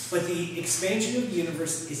expanding, but the expansion of the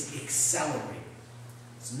universe is accelerating.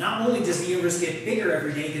 So not only does the universe get bigger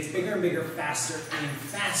every day, it gets bigger and bigger, faster and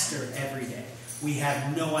faster every day. We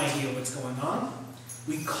have no idea what's going on.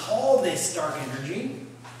 We call this dark energy.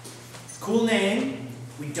 Cool name.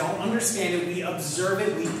 We don't understand it. We observe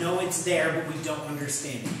it. We know it's there, but we don't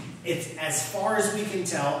understand it. It's, as far as we can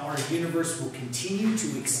tell, our universe will continue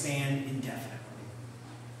to expand indefinitely.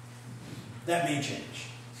 That may change.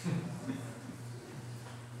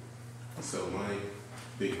 So my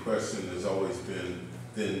big question has always been,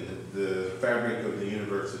 then the fabric of the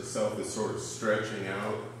universe itself is sort of stretching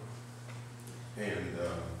out, and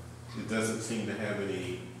it doesn't seem to have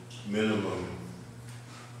any minimum,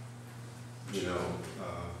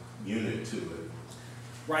 unit to it.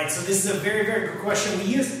 Right, so this is a very, very good question. We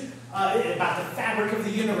use about the fabric of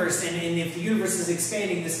the universe, and if the universe is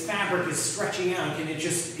expanding, this fabric is stretching out, and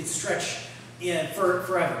it's stretched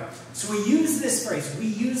forever. So we use this phrase. We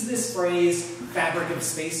use this phrase, fabric of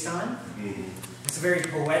space-time. Mm-hmm. It's a very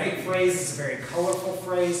poetic phrase. It's a very colorful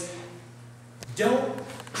phrase.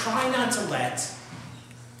 Try not to let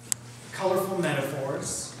colorful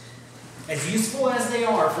metaphors, as useful as they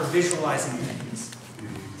are for visualizing things,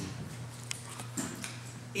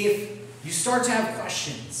 if you start to have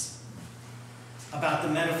questions about the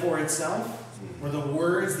metaphor itself, or the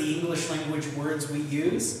words, the English language words we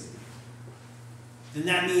use, then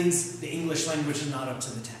that means the English language is not up to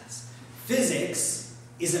the test. Physics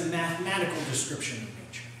is a mathematical description of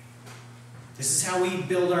nature. This is how we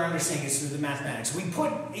build our understanding, is through the mathematics. We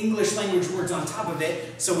put English language words on top of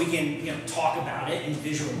it so we can talk about it and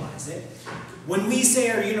visualize it. When we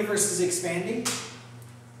say our universe is expanding,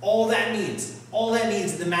 all that means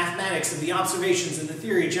the mathematics of the observations and the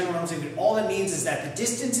theory of general relativity, all that means is that the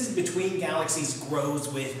distances between galaxies grows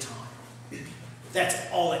with time. That's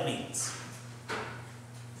all it means.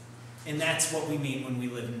 And that's what we mean when we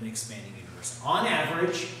live in an expanding universe. On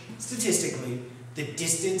average, statistically, the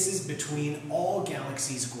distances between all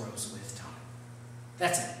galaxies grows with time.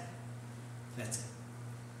 That's it. That's it.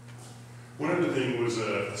 One of the things was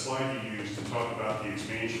a slide you used to talk about the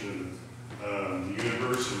expansion of the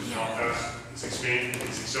universe and how fast it's expanding,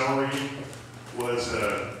 it's accelerating, was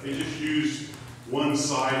they just used one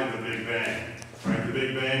side of the Big Bang. Right? The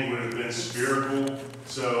Big Bang would have been spherical,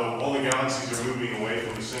 so all the galaxies are moving away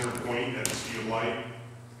from the center point at the speed of light.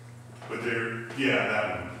 But they're, yeah,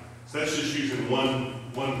 that one. So that's just using one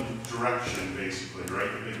direction, basically,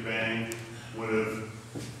 right? The Big Bang would have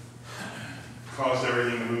caused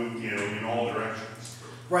everything to move, in all directions.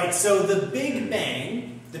 Right, so the Big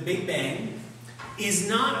Bang is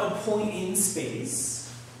not a point in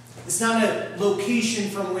space. It's not a location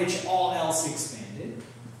from which all else expanded.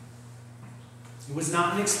 It was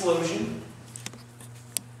not an explosion.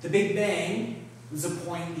 The Big Bang was a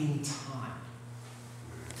point in time.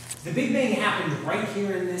 The Big Bang happened right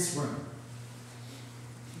here in this room.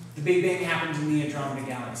 The Big Bang happened in the Andromeda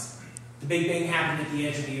Galaxy. The Big Bang happened at the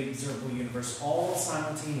edge of the observable universe, all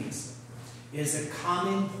simultaneously. It is a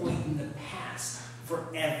common point in the past for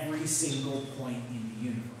every single point in the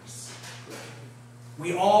universe.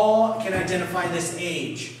 We all can identify this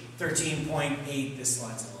age, 13.8, this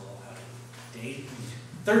slide's a little out of date,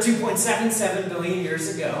 13.77 billion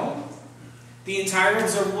years ago. The entire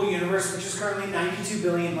observable universe, which is currently 92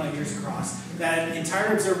 billion light years across, that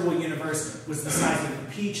entire observable universe was the size of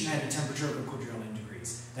a peach and had a temperature of a quadrillion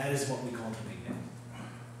degrees. That is what we call the Big Bang.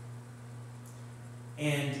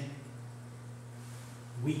 And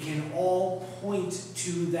we can all point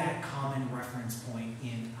to that common reference point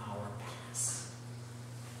in our past.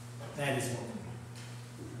 That is what we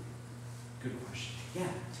do. Good question. Yeah?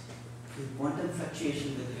 The quantum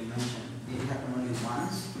fluctuation that you mentioned, did it happen only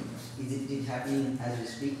once? Is it happening as we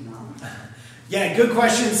speak now? Yeah, good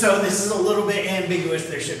question. So this is a little bit ambiguous.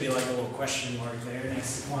 There should be like a little question mark there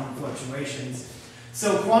next to quantum fluctuations.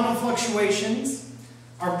 So quantum fluctuations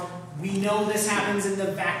are, we know this happens in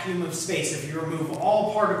the vacuum of space. If you remove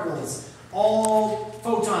all particles, all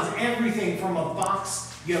photons, everything from a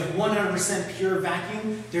box, you have 100% pure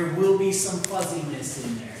vacuum, there will be some fuzziness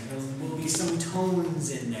in there. There will be some tones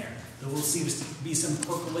in there. There will be some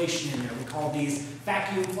percolation in there. We call these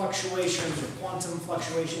vacuum fluctuations or quantum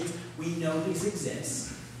fluctuations. We know these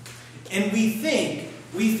exist. And we think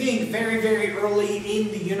very, very early in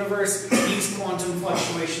the universe, these quantum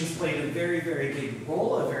fluctuations played a very, very big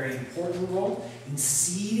role, a very important role in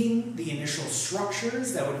seeding the initial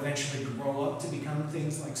structures that would eventually grow up to become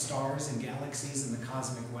things like stars and galaxies and the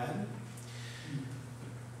cosmic web.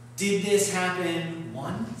 Did this happen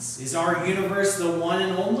once? Is our universe the one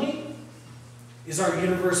and only? Is our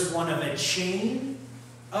universe one of a chain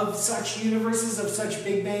of such universes, of such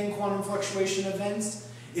Big Bang quantum fluctuation events?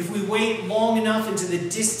 If we wait long enough into the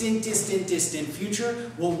distant, distant, distant future,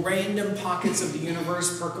 will random pockets of the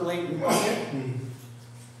universe percolate and riot?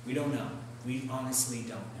 We don't know. We honestly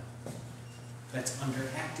don't know. That's under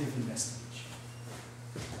active investigation.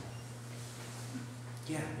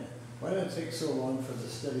 Yeah. Why did it take so long for the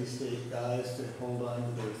steady state guys to hold on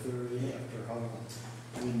to their theory after how long?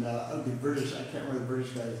 I mean, the British, I can't remember the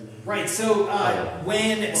British guy's name. Right, so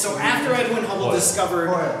after Edwin Hubble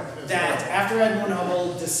discovered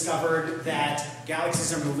that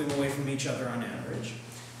galaxies are moving away from each other on average,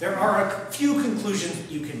 there are a few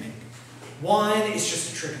conclusions you can make. One is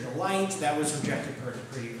just a trick of the light. That was rejected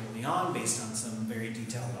pretty early on based on some very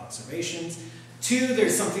detailed observations. Two,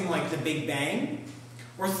 there's something like the Big Bang.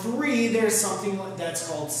 Or three, there's something that's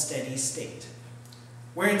called steady state,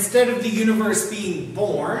 where instead of the universe being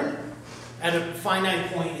born at a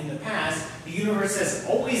finite point in the past, the universe has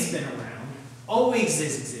always been around, always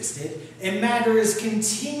has existed, and matter is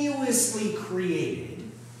continuously created,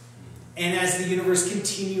 and as the universe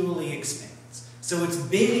continually expands. So it's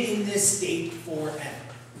been in this state forever.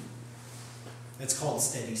 That's called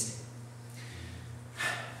steady state.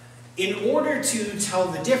 In order to tell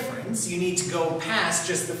the difference, you need to go past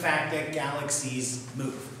just the fact that galaxies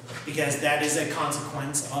move, because that is a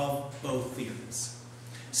consequence of both theories.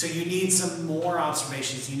 So you need some more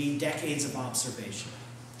observations. You need decades of observation.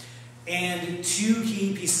 And two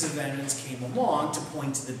key pieces of evidence came along to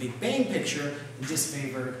point to the Big Bang picture and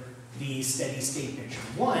disfavor the steady state picture.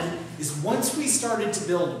 One is once we started to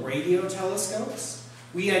build radio telescopes,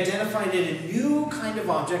 we identified a new kind of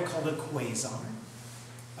object called a quasar,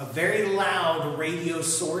 a very loud radio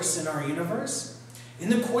source in our universe.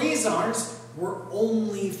 And the quasars were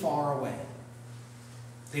only far away.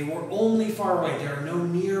 They were only far away. There are no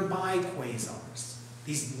nearby quasars.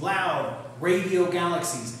 These loud radio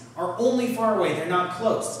galaxies are only far away. They're not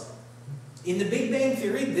close. In the Big Bang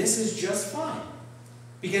Theory, this is just fine.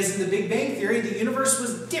 Because in the Big Bang Theory, the universe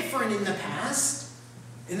was different in the past,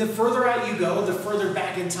 And the further out you go, the further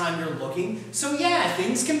back in time you're looking. So yeah,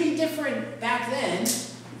 things can be different back then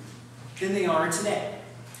than they are today.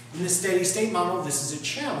 In the steady state model, this is a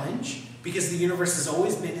challenge because the universe has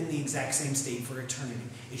always been in the exact same state for eternity.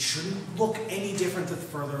 It shouldn't look any different the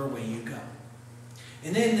further away you go.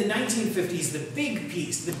 And then in the 1950s, the big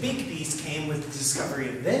piece came with the discovery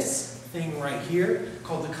of this thing right here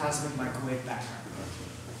called the cosmic microwave background.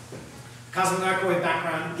 Cosmic microwave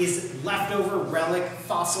background is leftover relic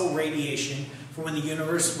fossil radiation from when the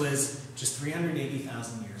universe was just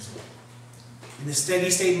 380,000 years old. In the steady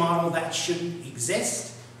state model, that shouldn't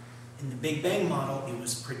exist. In the Big Bang model, it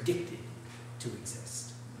was predicted to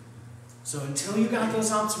exist. So until you got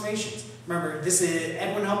those observations, remember, this is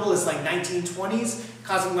Edwin Hubble is like 1920s,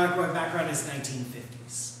 cosmic microwave background is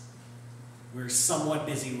 1950s. We're somewhat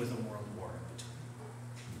busy with a world war in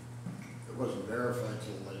between. It wasn't verified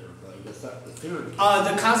till later, but I guess that the theory.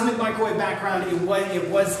 The cosmic microwave background, it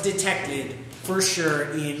was detected for sure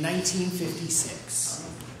in 1956.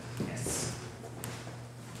 Yes.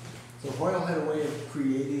 So Hoyle had a way of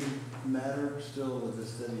creating matter still with the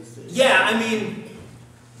steady state. Yeah, I mean,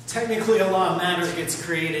 technically a lot of matter gets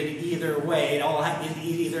created either way. It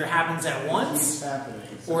either happens at once,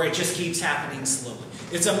 or it just keeps happening slowly.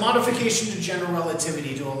 It's a modification to general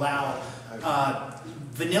relativity to allow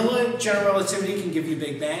vanilla general relativity can give you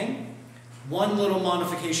Big Bang. One little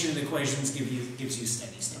modification of the equations gives you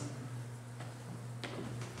steady state.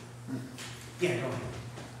 Yeah, go ahead.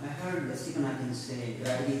 I heard Stephen Hawking say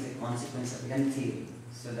gravity is a consequence of N theory.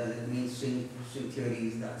 So does it mean string theory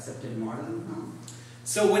is the accepted model now?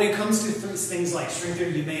 So when it comes to things like string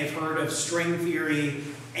theory, you may have heard of string theory,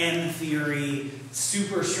 N theory,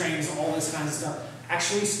 superstrings, all this kind of stuff.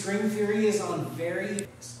 Actually, string theory is on very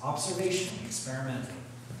observational, experimental.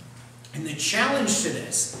 And the challenge to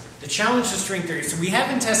this, the challenge to string theory, so we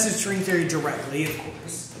haven't tested string theory directly, of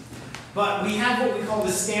course, but we have what we call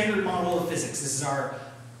the standard model of physics. This is our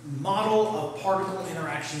model of particle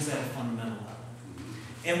interactions at a fundamental level.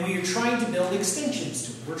 And we are trying to build extensions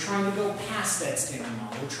to it. We're trying to go past that standard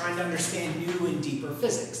model. We're trying to understand new and deeper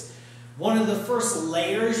physics. One of the first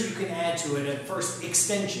layers you can add to it, at first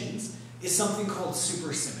extensions, is something called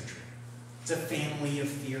supersymmetry. It's a family of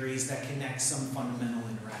theories that connect some fundamental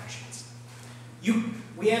interactions.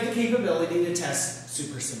 We have the capability to test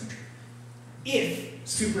supersymmetry. If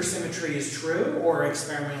supersymmetry is true or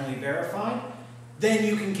experimentally verified, then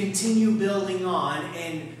you can continue building on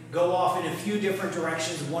and go off in a few different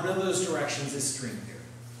directions. One of those directions is string theory.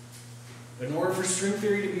 But in order for string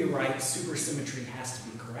theory to be right, supersymmetry has to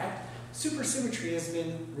be correct. Supersymmetry has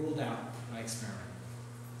been ruled out by experiment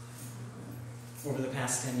over the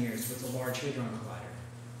past 10 years with the Large Hadron Collider.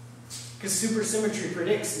 Because supersymmetry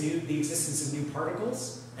predicts the existence of new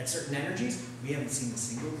particles at certain energies. We haven't seen a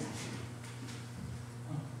single one.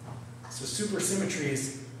 So supersymmetry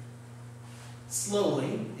is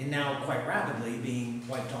slowly, and now quite rapidly, being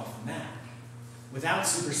wiped off the map. Without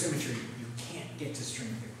supersymmetry, you can't get to string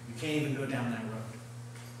theory. You can't even go down that road.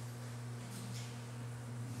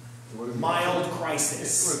 Mild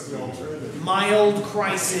crisis. What's the alternative? Mild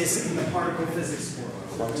crisis in the particle physics world.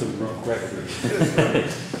 Quantum gravity.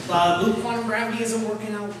 Loop quantum gravity isn't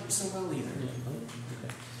working out so well either.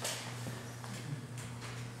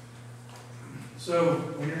 So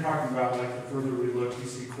when you're talking about like the further we look, you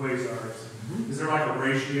see quasars. Is there like a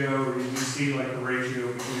ratio, or do you see like a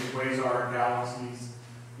ratio between quasar and galaxies?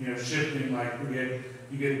 You know, shifting. Like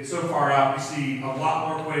you get so far out, you see a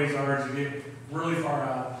lot more quasars. You get really far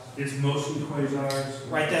out, it's mostly quasars.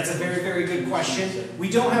 Right, that's a very, very good question. We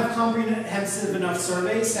don't have comprehensive enough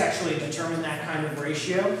surveys to actually determine that kind of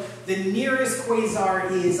ratio. The nearest quasar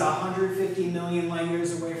is 150 million light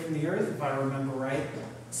years away from the Earth, if I remember right,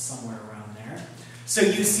 somewhere around there. So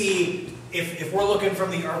you see, if we're looking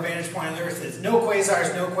from our vantage point on the Earth, it's no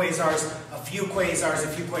quasars, a few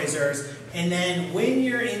quasars, and then when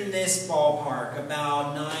you're in this ballpark,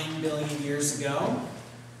 about 9 billion years ago,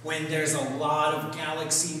 when there's a lot of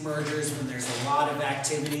galaxy mergers, when there's a lot of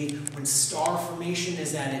activity, when star formation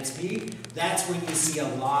is at its peak, that's when you see a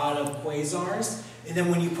lot of quasars. And then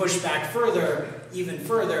when you push back further, even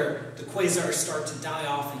further, the quasars start to die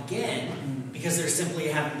off again because there simply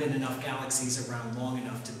haven't been enough galaxies around long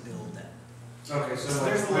enough to build them. Okay, so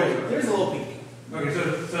there's a little peak. Okay,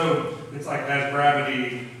 so it's like as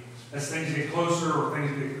gravity, as things get closer or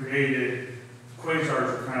things get created, quasars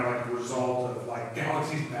are kind of like a result of like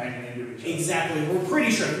galaxies banging into each other. Exactly. We're pretty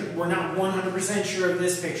sure. We're not 100% sure of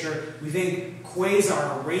this picture. We think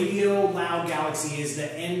quasar, a radio loud galaxy, is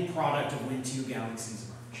the end product of when two galaxies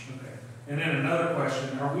merge. Okay. And then another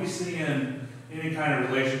question, are we seeing any kind of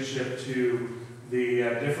relationship to the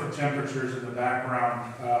different temperatures in the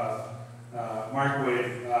background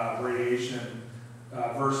microwave radiation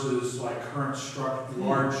versus like current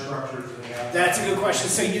large structures that they have? That's a good question.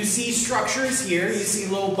 So you see structures here, you see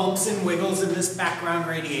little bumps and wiggles in this background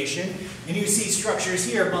radiation, and you see structures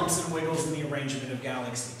here, bumps and wiggles in the arrangement of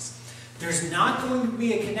galaxies. There's not going to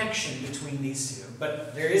be a connection between these two,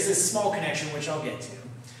 but there is a small connection which I'll get to.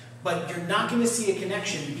 But you're not going to see a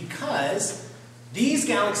connection because these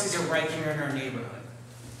galaxies are right here in our neighborhood.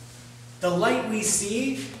 The light we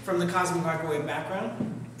see from the cosmic microwave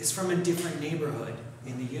background is from a different neighborhood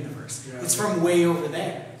in the universe. Yeah. It's from way over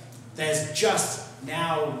there. That is just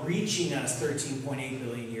now reaching us 13.8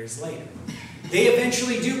 billion years later. They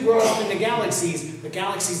eventually do grow up into galaxies, but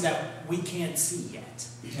galaxies that we can't see yet.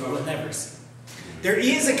 We'll never see. There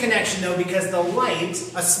is a connection though, because the light,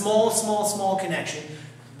 a small connection,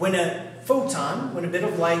 when a photon, when a bit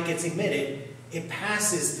of light gets emitted, it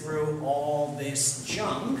passes through all this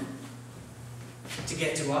junk to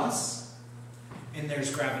get to us, and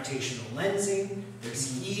there's gravitational lensing,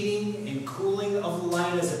 there's heating and cooling of the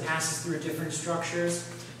light as it passes through different structures.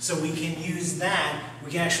 So we can use that, we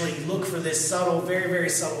can actually look for this subtle, very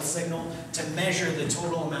subtle signal to measure the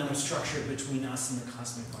total amount of structure between us and the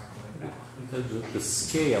cosmic microwave. The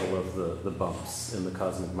scale of the bumps in the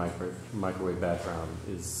cosmic microwave background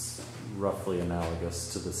is roughly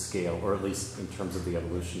analogous to the scale, or at least in terms of the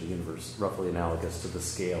evolution of the universe, roughly analogous to the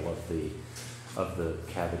scale of the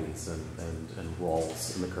cavities and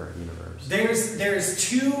walls in the current universe. There's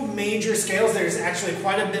two major scales. There's actually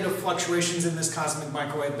quite a bit of fluctuations in this cosmic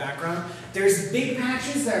microwave background. There's big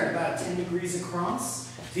patches that are about 10 degrees across.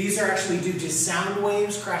 These are actually due to sound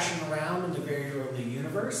waves crashing around in the very early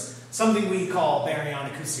universe. Something we call baryon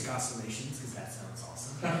acoustic oscillations, because that sounds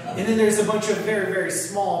awesome. And then there's a bunch of very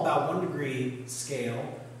small, about 1 degree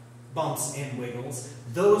scale, bumps and wiggles.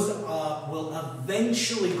 Those will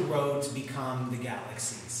eventually grow to become the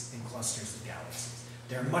galaxies and clusters of galaxies.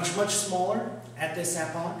 They're much smaller at this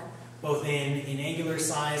epoch, both in angular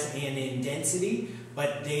size and in density,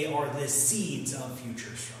 but they are the seeds of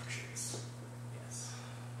future structures. Yes.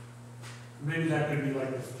 Maybe that could be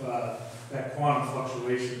like that quantum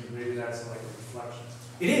fluctuation. Maybe that's like a reflection.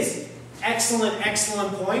 It is.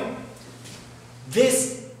 Excellent point.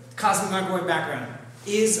 This cosmic microwave background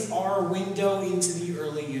is our window into the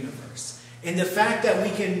early universe. And the fact that we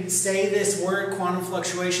can say this word, quantum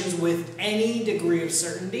fluctuations, with any degree of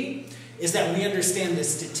certainty is that we understand the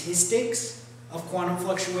statistics of quantum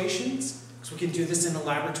fluctuations. So we can do this in a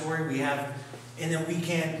laboratory, and then we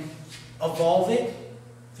can evolve it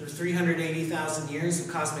through 380,000 years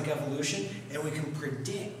of cosmic evolution, and we can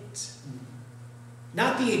predict,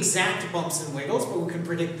 not the exact bumps and wiggles, but we can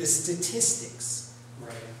predict the statistics.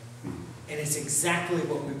 And it's exactly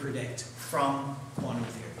what we predict from quantum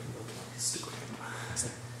theory. What's the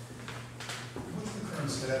current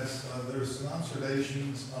status? There's some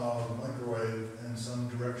observations of microwave and some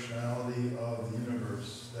directionality of the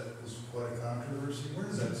universe that was quite a controversy. Where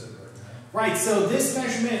does that sit right now? Right, so this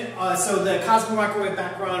measurement, so the cosmic microwave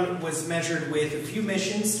background was measured with a few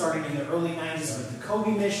missions, starting in the early 90s with the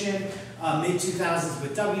Kobe mission, mid-2000s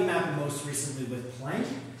with WMAP, and most recently with Planck.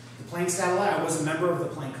 Planck satellite. I was a member of the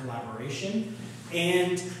Planck collaboration,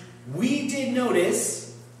 and we did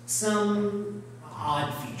notice some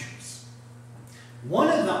odd features. One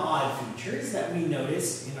of the odd features that we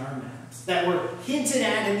noticed in our maps, that were hinted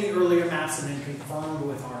at in the earlier maps and then confirmed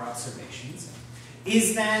with our observations,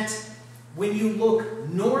 is that when you look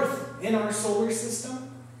north in our solar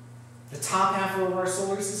system, the top half of our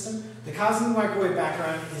solar system, the cosmic microwave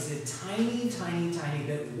background is a tiny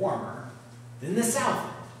bit warmer than the south,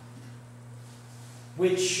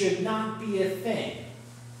 which should not be a thing.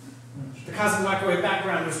 The cosmic microwave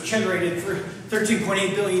background was generated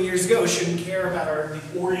 13.8 billion years ago. Shouldn't care about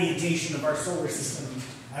the orientation of our solar system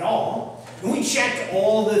at all. And we checked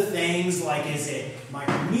all the things like, is it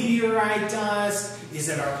micrometeorite dust? Is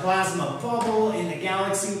it our plasma bubble in the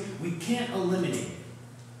galaxy? We can't eliminate it.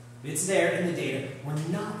 It's there in the data. We're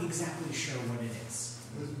not exactly sure what it is.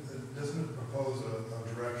 Doesn't it propose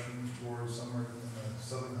a direction towards somewhere in the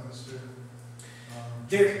southern hemisphere?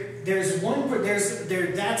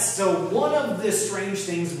 So one of the strange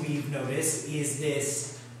things we've noticed is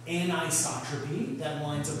this anisotropy that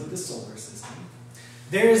lines up with the solar system.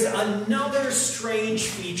 There's another strange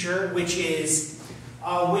feature, which is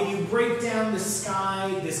when you break down the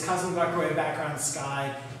sky, this cosmic microwave background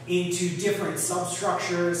sky, into different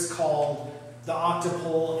substructures called the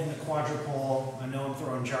octopole and the quadrupole. I know I'm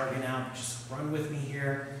throwing jargon out, just run with me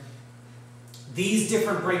here. These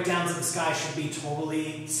different breakdowns of the sky should be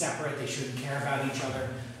totally separate. They shouldn't care about each other.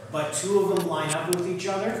 but 2 of them line up with each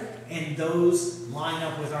other, and those line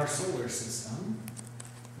up with our solar system.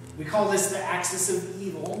 We call this the axis of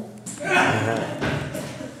evil.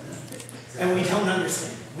 And we don't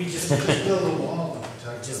understand. We just build a wall to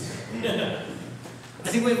protect us. I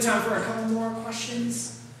think we have time for a couple more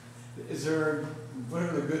questions. Is there, what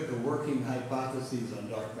are the working hypotheses on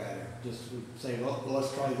dark matter? Just say, well,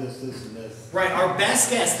 let's try this, this, and this. Right, our best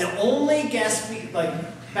guess, the only guess we, like,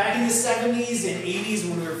 back in the 70s and 80s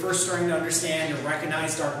when we were first starting to understand or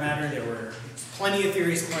recognize dark matter, there were plenty of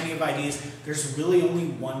theories, plenty of ideas. There's really only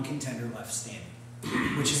one contender left standing,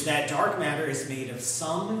 which is that dark matter is made of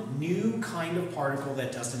some new kind of particle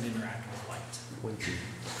that doesn't interact with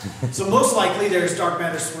light. So most likely there's dark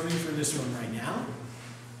matter swimming through this room right now,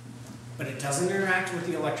 but it doesn't interact with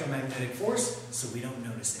the electromagnetic force, so we don't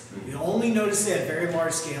notice it. We only notice it at very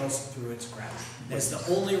large scales through its gravity. That's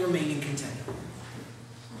the only remaining contender.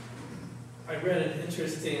 I read an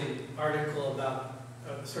interesting article about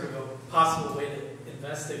sort of a possible way to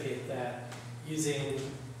investigate that using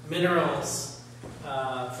minerals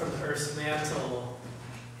from the Earth's mantle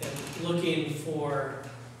and looking for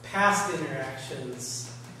past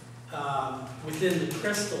interactions within the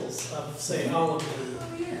crystals of, say, olivine,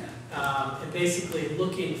 and basically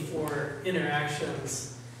looking for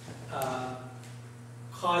interactions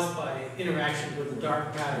caused by interaction with the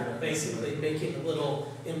dark matter, basically making a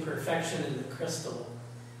little imperfection in the crystal.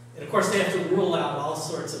 And of course, they have to rule out all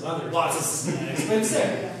sorts of other Lots of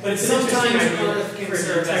systematics, but it's sometimes sometimes Earth can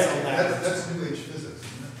serve as a lab. That's New Age physics,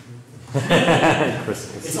 isn't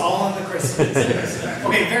Crystals. It's all in the crystals.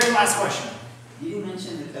 Okay, very last question. You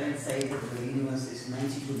mentioned the current size of the universe is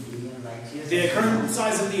 92 billion light years. The current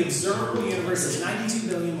size of the observable universe is 92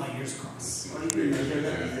 billion light years across. What do you measure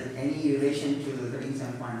that? Is it any relation to the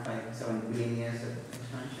 37.57 billion years of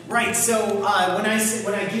expansion? Right. So when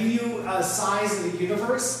I give you a size of the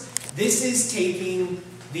universe, this is taking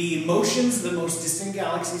the motions of the most distant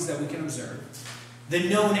galaxies that we can observe, the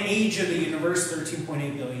known age of the universe,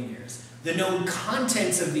 13.8 billion years, the known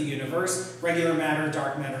contents of the universe, regular matter,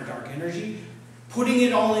 dark energy, putting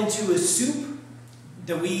it all into a soup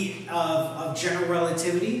that of general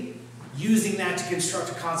relativity, using that to construct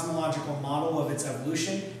a cosmological model of its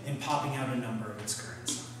evolution, and popping out a number of its current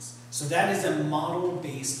size. So that is a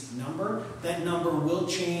model-based number. That number will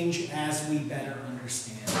change as we better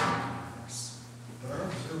understand the universe. But our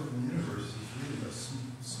observable universe is really a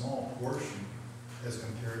small portion as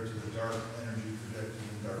compared to the dark energy projected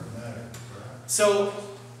in dark matter, correct? So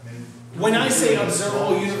I mean, when I say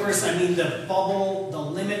observable universe, I mean the bubble, the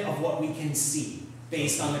limit of what we can see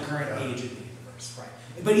based on the current age of the universe, right?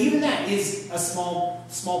 But even that is a small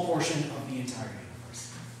portion of the entire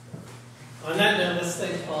universe. On that note, let's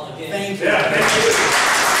thank Paul again. Thank you. Yeah, thank you.